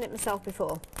 never done it myself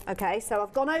before, okay, so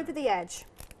I've gone over the edge,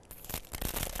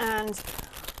 and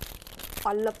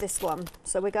I love this one,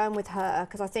 so we're going with her,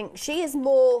 because I think she is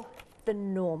more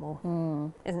than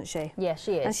normal, isn't she? Yes,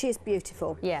 she is. And she is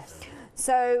beautiful. Yes.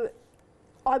 So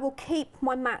I will keep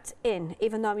my mat in,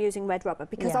 even though I'm using red rubber,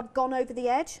 because I've gone over the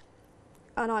edge.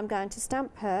 And I'm going to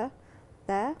stamp her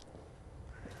there.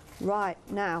 Right,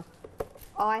 now,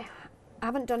 I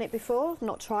haven't done it before,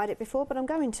 not tried it before, but I'm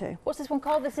going to. What's this one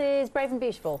called? This is Brave and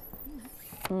Beautiful.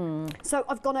 So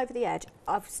I've gone over the edge.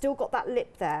 I've still got that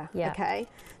lip there, okay?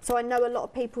 So I know a lot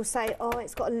of people say, oh,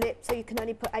 it's got a lip, so you can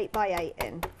only put 8 by 8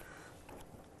 in.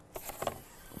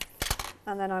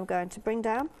 And then I'm going to bring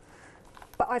down.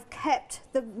 But I've kept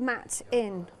the mat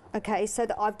in, okay, so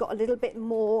that I've got a little bit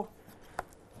more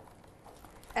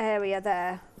area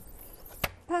there.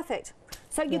 Perfect.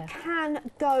 So you can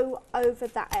go over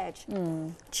that edge.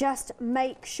 Just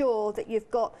make sure that you've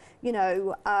got, you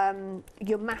know,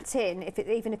 your mat in,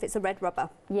 even if it's a red rubber.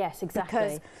 Yes, exactly.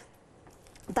 Because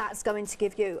that's going to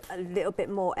give you a little bit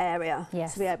more area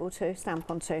to be able to stamp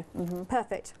onto.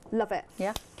 Perfect. Love it.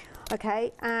 Yeah.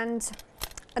 Okay, and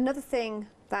another thing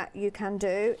that you can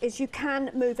do is you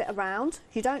can move it around.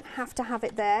 You don't have to have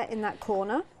it there in that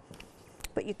corner,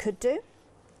 but you could do.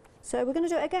 So we're going to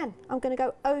do it again. I'm going to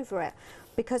go over it,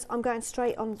 because I'm going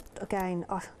straight on again.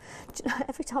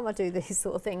 Every time I do these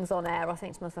sort of things on air, I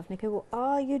think to myself, Nikki, what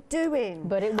are you doing?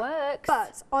 But it works.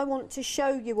 But I want to show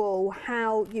you all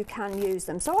how you can use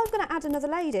them. So I'm going to add another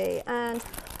lady, and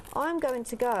I'm going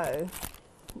to go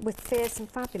with Fierce and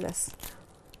Fabulous.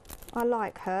 I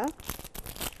like her.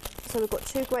 So we've got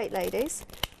 2 great ladies.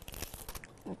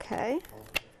 Okay.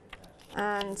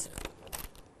 And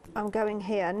I'm going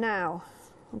here now.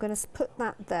 I'm going to put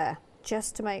that there,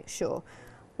 just to make sure.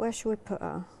 Where should we put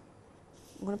her?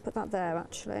 I'm going to put that there,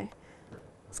 actually.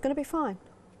 It's going to be fine.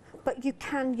 but you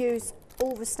can use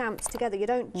all the stamps together. You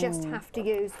don't just have to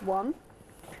use one.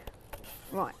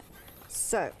 Right,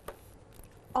 so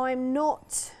I'm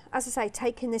not, as I say,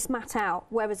 taking this mat out,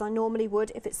 whereas I normally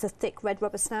would if it's a thick red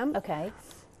rubber stamp. Okay.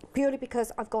 Purely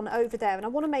because I've gone over there and I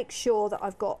want to make sure that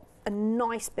I've got a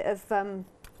nice bit of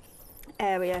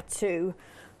area to,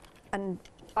 and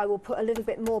I will put a little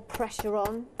bit more pressure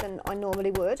on than I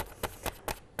normally would.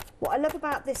 What I love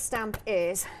about this stamp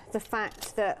is the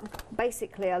fact that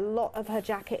basically a lot of her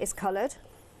jacket is coloured.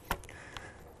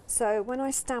 So when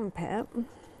I stamp it,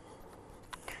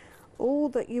 all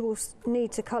that you will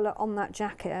need to colour on that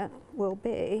jacket will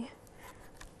be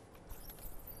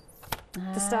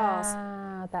the stars.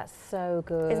 Ah, that's so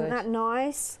good. Isn't that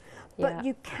nice? Yeah. But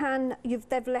you can,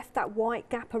 they've left that white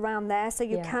gap around there, so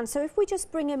you can. So if we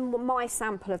just bring in my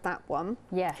sample of that one.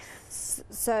 Yes.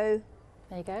 So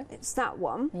there you go. it's that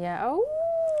one. Yeah.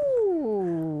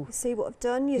 Oh. See what I've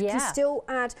done? You can still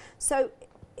add, so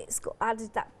it's got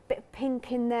added that bit of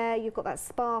pink in there, you've got that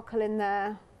sparkle in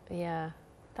there. Yeah,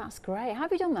 that's great. How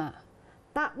have you done that?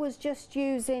 That was just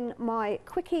using my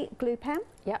Quickie glue pen.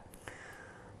 Yep.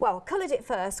 Well, coloured it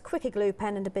first, Quickie glue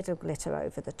pen and a bit of glitter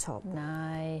over the top.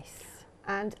 Nice.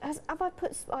 And have I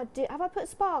put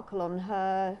sparkle on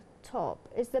her top?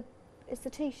 Is the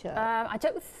t-shirt? I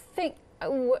don't think.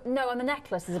 No, on the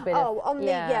necklace is a bit.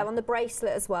 On the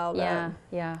bracelet as well. Yeah.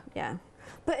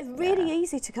 But it's really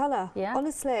easy to colour. Yeah.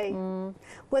 Honestly,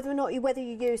 whether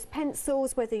you use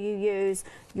pencils, whether you use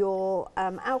your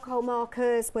alcohol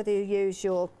markers, whether you use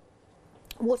your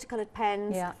watercoloured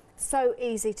pens. Yeah. So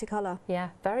easy to colour. Yeah,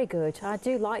 very good. I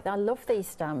do like that. I love these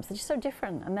stamps. They're just so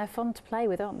different and they're fun to play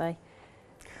with, aren't they?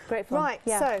 Great fun. Right,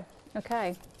 so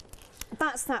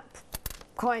that's that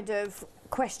kind of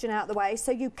question out the way.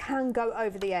 So you can go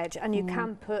over the edge and you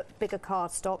can put bigger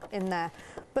cardstock in there.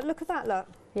 But look at that, look.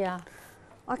 Yeah.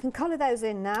 I can colour those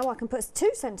in now. I can put 2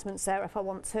 sentiments there if I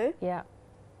want to. Yeah.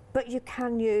 But you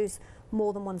can use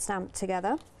more than one stamp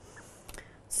together.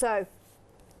 So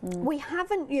we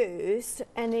haven't used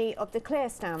any of the clear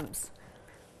stamps.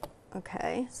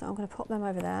 Okay, so I'm going to pop them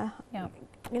over there. Yeah.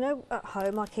 You know, at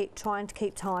home I keep trying to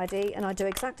keep tidy, and I do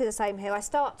exactly the same here. I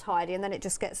start tidy and then it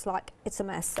just gets like it's a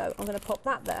mess. So I'm going to pop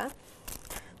that there,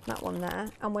 that one there,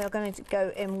 and we are going to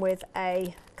go in with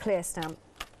a clear stamp.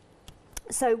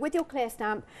 So with your clear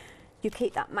stamp, you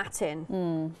keep that mat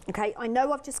in. Okay, I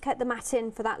know I've just kept the mat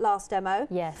in for that last demo.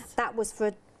 Yes. That was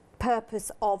for purpose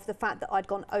of the fact that I'd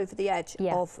gone over the edge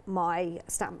of my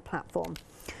stamp platform.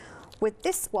 With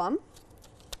this one,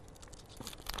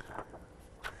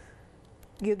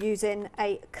 you're using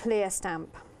a clear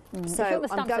stamp. So if you want the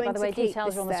stamps, I'm going by the way, to keep details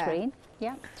this are on the there. screen.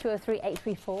 Yeah,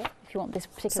 203834 if you want this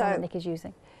particular one that Nick is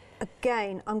using.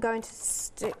 Again, I'm going to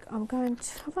stick, have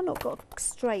I not got a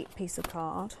straight piece of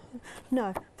card?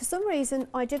 No, for some reason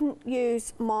I didn't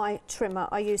use my trimmer,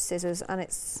 I used scissors, and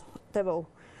they're all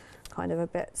kind of a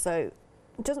bit, so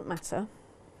it doesn't matter.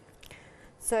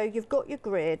 So you've got your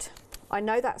grid. I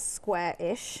know that's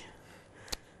square-ish.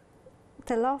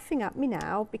 They're laughing at me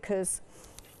now because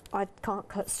I can't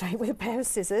cut straight with a pair of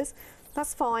scissors.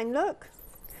 That's fine, look.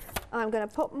 I'm going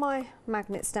to put my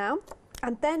magnets down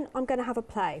and then I'm going to have a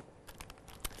play.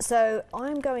 So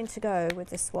I'm going to go with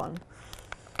this one.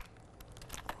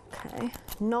 Okay,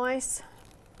 nice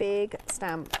big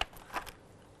stamp,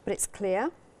 but it's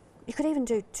clear. You could even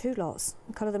do 2 lots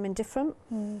and colour them in different.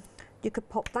 You could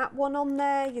pop that one on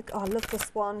there. Oh, I love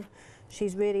this one.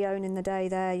 She's really owning the day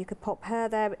there. You could pop her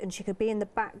there and she could be in the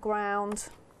background.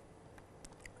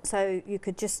 So you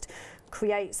could just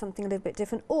create something a little bit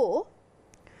different. Or,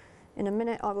 in a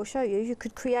minute I will show you, you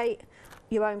could create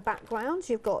your own background.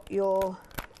 You've got your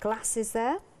glasses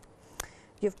there.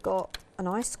 You've got an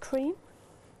ice cream.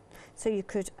 So you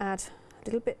could add a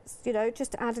little bit, you know,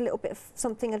 just add a little bit of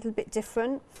something a little bit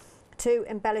different to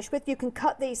embellish with. You can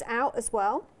cut these out as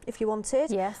well if you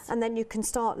wanted. Yes. And then you can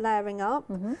start layering up.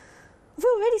 I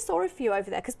feel really sorry for you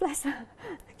over there because bless her,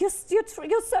 you're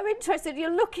so interested.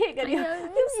 You're looking and you're so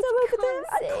over there.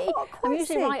 I can't quite I'm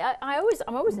usually see. right.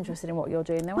 I'm always interested in what you're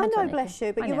doing. Though, I know, Nikki? bless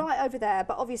you, but you're right over there.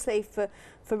 But obviously for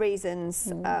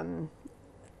reasons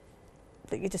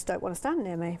that you just don't want to stand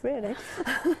near me, really.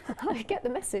 I get the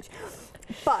message.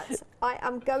 But I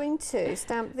am going to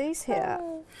stamp these here,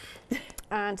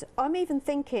 and I'm even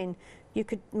thinking you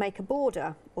could make a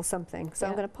border or something. So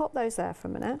I'm going to pop those there for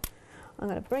a minute. I'm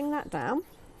going to bring that down.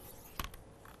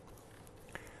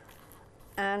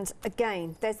 And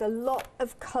again, there's a lot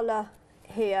of colour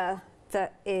here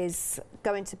that is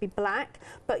going to be black,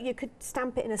 but you could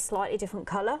stamp it in a slightly different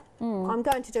colour. I'm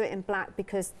going to do it in black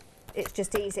because it's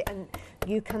just easy and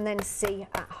you can then see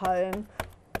at home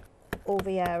all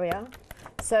the area.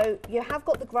 So you have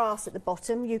got the grass at the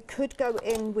bottom. You could go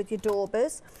in with your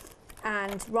daubers,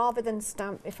 and rather than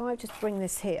stamp, if I just bring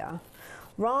this here,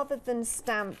 rather than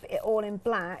stamp it all in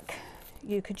black,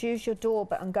 you could use your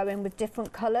dauber and go in with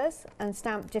different colours and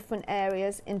stamp different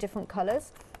areas in different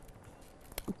colours.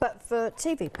 But for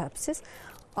TV purposes,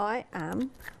 I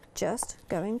am just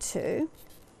going to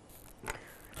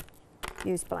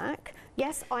use black.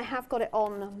 Yes, I have got it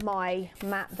on my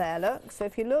mat there, look. So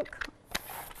if you look,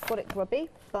 I've got it grubby,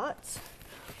 but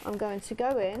I'm going to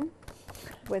go in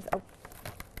with a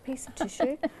piece of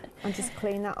tissue and just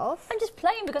clean that off. I'm just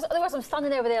playing because otherwise I'm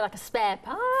standing over there like a spare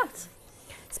part.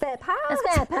 Spare part. A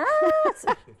spare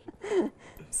part.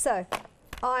 So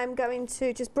I'm going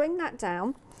to just bring that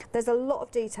down. There's a lot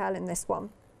of detail in this one.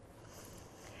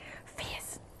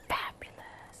 Fierce,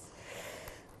 fabulous.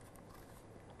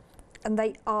 And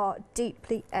they are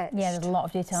deeply etched. Yeah, there's a lot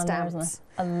of detail in there, isn't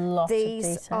there? A lot of detail.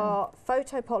 These are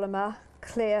photopolymer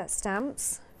clear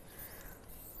stamps.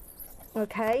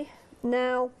 Okay,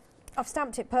 now I've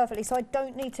stamped it perfectly, so I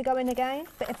don't need to go in again.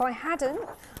 But if I hadn't,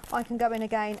 I can go in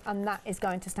again, and that is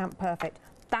going to stamp perfect.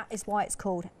 That is why it's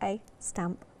called a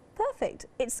stamp perfect.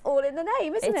 It's all in the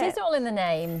name, isn't it? It is all in the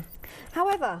name.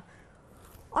 However,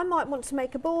 I might want to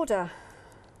make a border.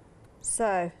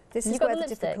 So this is where the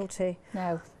difficulty.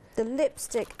 No. The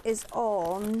lipstick is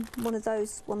on one of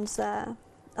those ones there.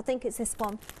 I think it's this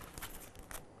one.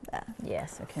 There.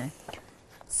 Yes, okay.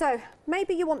 So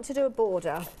maybe you want to do a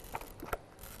border.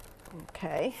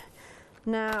 Okay.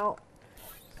 Now,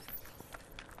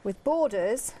 with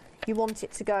borders, you want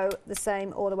it to go the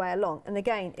same all the way along. And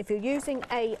again, if you're using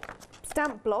a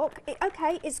stamp block,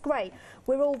 okay, it's great.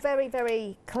 We're all very,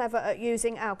 very clever at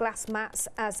using our glass mats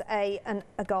as a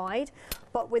guide.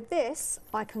 But with this,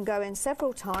 I can go in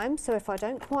several times. So if I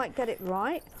don't quite get it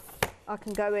right, I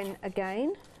can go in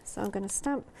again. So I'm going to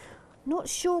stamp. Not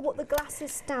sure what the glass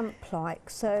is stamped like,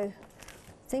 so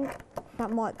I think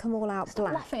that might come all out Stop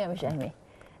black. laughing at me, Jamie.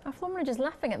 I thought you were just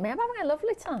laughing at me. I'm having a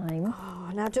lovely time.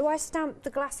 Oh, now do I stamp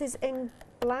the glasses in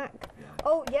black?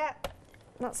 Oh, yeah,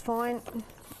 that's fine.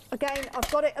 Again, I've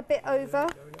got it a bit over,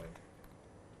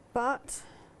 but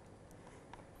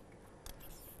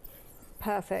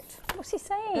perfect. What's he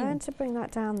saying? I'm going to bring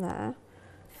that down there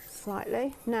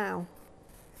slightly. Now,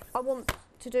 I want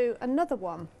to do another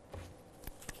one.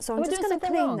 So I'm just going to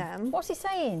clean them. What's he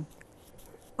saying?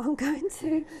 I'm going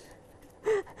to...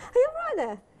 Are you all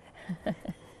right there?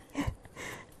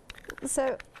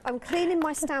 So I'm cleaning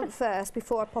my stamp first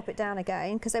before I pop it down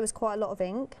again, because there was quite a lot of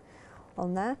ink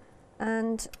on there.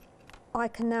 And I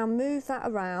can now move that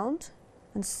around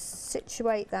and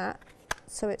situate that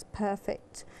so it's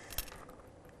perfectly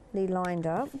lined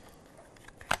up.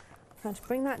 I'm going to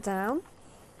bring that down.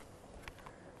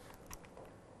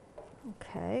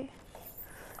 Okay.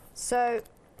 So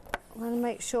I'm going to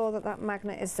make sure that that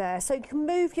magnet is there. So you can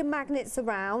move your magnets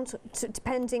around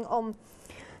depending on,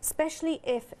 especially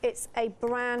if it's a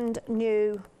brand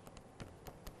new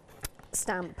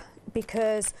stamp,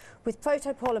 because with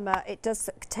photopolymer it does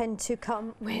tend to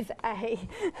come with a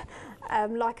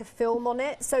like a film on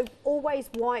it. So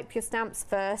always wipe your stamps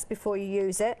first before you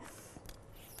use it.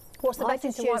 What's the best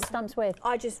thing to wipe stamps with?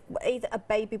 I just either a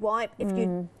baby wipe if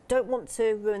you don't want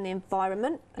to ruin the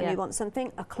environment and you want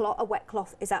something. A wet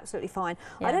cloth is absolutely fine.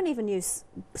 Yeah. I don't even use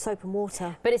soap and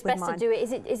water. But it's best to do it.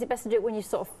 Is it best to do it when you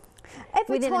sort of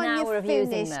every within time an hour you're of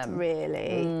finished, using them?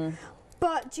 Really.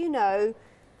 But you know,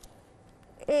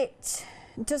 it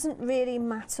doesn't really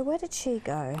matter. Where did she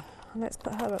go? Let's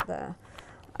put her up there.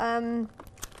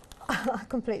 I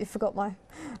completely forgot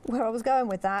where I was going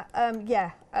with that.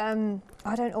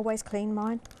 I don't always clean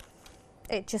mine.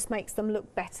 It just makes them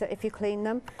look better if you clean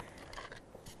them.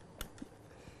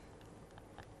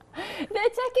 They're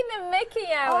taking the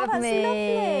mickey out of me.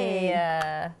 Lovely.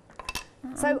 Yeah.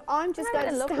 So I'm just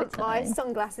going to stamp my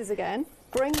sunglasses again.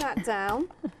 Bring that down.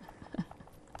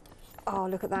 Oh,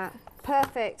 look at that.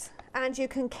 Perfect. And you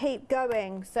can keep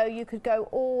going. So you could go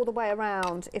all the way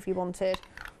around if you wanted,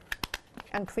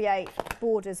 and create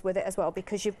borders with it as well,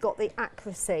 because you've got the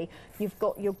accuracy. You've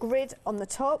got your grid on the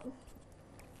top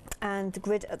and the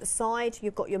grid at the side.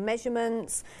 You've got your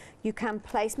measurements. You can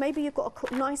place, maybe you've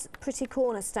got a nice pretty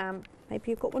corner stamp. Maybe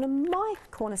you've got one of my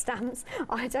corner stamps.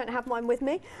 I don't have mine with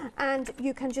me. And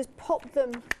you can just pop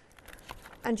them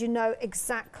and you know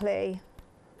exactly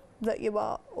that you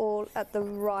are all at the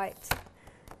right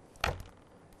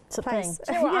place.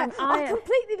 I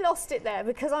completely lost it there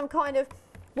because I'm kind of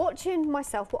watching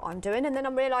myself what I'm doing, and then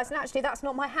I'm realising actually that's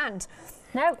not my hand.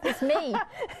 No, it's me.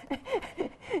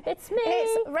 It's me.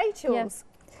 It's Rachel's.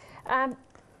 Yeah.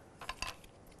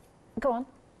 Go on.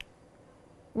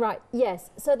 Right, yes.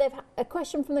 So they've a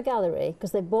question from the gallery,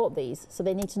 because they've bought these, so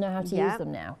they need to know how to use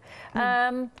them now.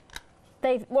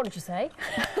 What did you say?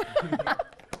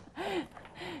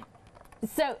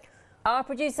 So our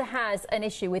producer has an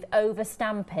issue with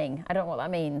over-stamping. I don't know what that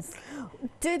means.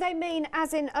 Do they mean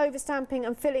as in over-stamping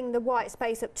and filling the white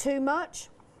space up too much?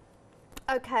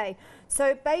 Okay,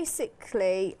 so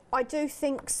basically I do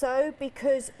think so,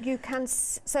 because you can,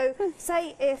 so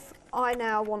say if I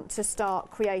now want to start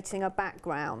creating a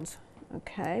background.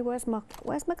 Okay, where's my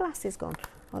glasses gone?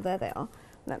 Oh, there they are.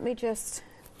 Let me just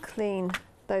clean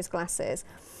those glasses.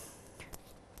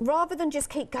 Rather than just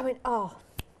keep going, oh,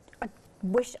 I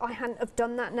wish I hadn't have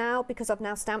done that now because I've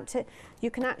now stamped it,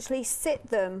 you can actually sit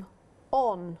them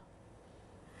on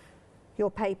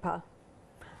your paper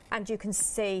and you can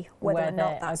see whether or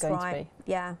not that's right.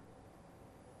 Yeah.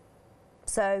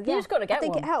 So you just got to get one.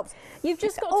 I think it helps. You've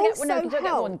just got to get one. No, you don't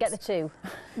get one. Get the two.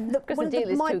 Because the deal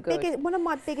is too good. One of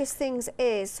my biggest things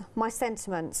is my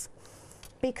sentiments,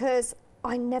 because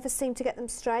I never seem to get them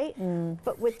straight.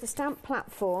 But with the stamp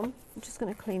platform, I'm just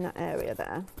going to clean that area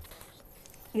there.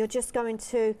 You're just going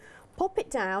to pop it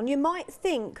down. You might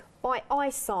think by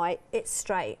eyesight it's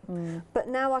straight, but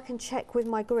now I can check with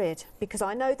my grid, because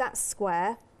I know that's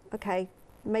square. Okay,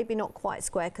 maybe not quite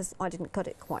square because I didn't cut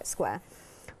it quite square.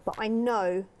 But I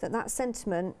know that that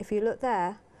sentiment, if you look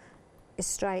there, is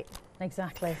straight.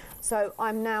 Exactly. So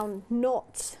I'm now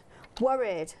not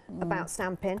worried about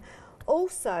stamping.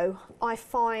 Also, I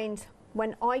find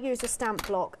when I use a stamp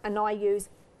block and I use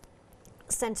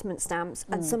sentiment stamps,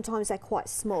 and sometimes they're quite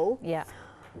small,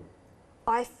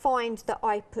 I find that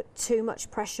I put too much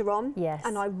pressure on,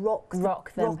 and I rock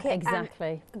them.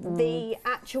 Exactly. The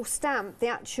actual stamp, the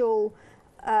actual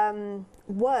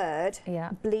word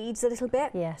bleeds a little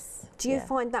bit. Yes. Do you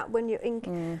find that when you're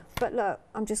inking? But look,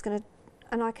 I'm just going to,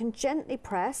 and I can gently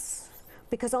press,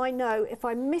 because I know if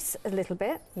I miss a little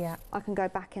bit, I can go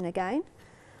back in again.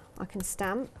 I can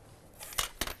stamp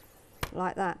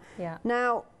like that.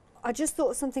 Now, I just thought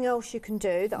of something else you can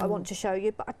do that I want to show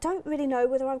you, but I don't really know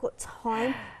whether I've got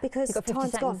time, because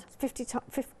time's gone.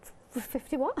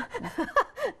 50 what?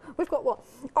 We've got what?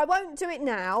 I won't do it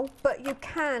now, but you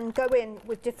can go in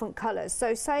with different colours.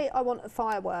 So say I want a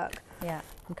firework.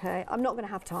 Okay, I'm not going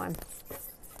to have time.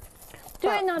 Do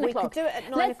it at 9 o'clock. We could do it at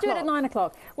 9 Let's do it at 9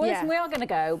 o'clock. Well, listen, we are going to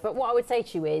go, but what I would say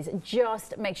to you is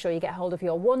just make sure you get hold of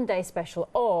your one-day special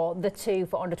or the two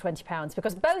for under £20,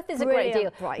 because both is a great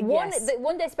deal. Right, The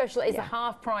one-day special is a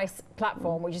half-price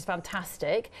platform, which is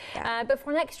fantastic. But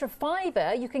for an extra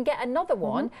 £5, you can get another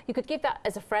one. You could give that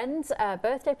as a friend's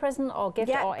birthday present or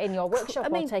gift, or in your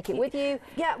workshop, or take it with you.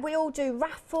 Yeah, we all do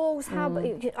raffles.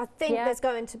 I think there's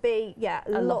going to be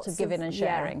a lot of giving and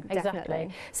sharing. Exactly.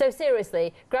 So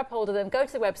seriously, grab hold of them. Go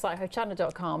to the website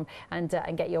hochanda.com and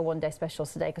get your one-day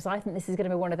specials today, because I think this is going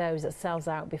to be one of those that sells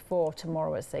out before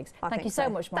tomorrow at 6. Thank you so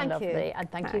much, my lovely, and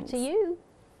thank you to you.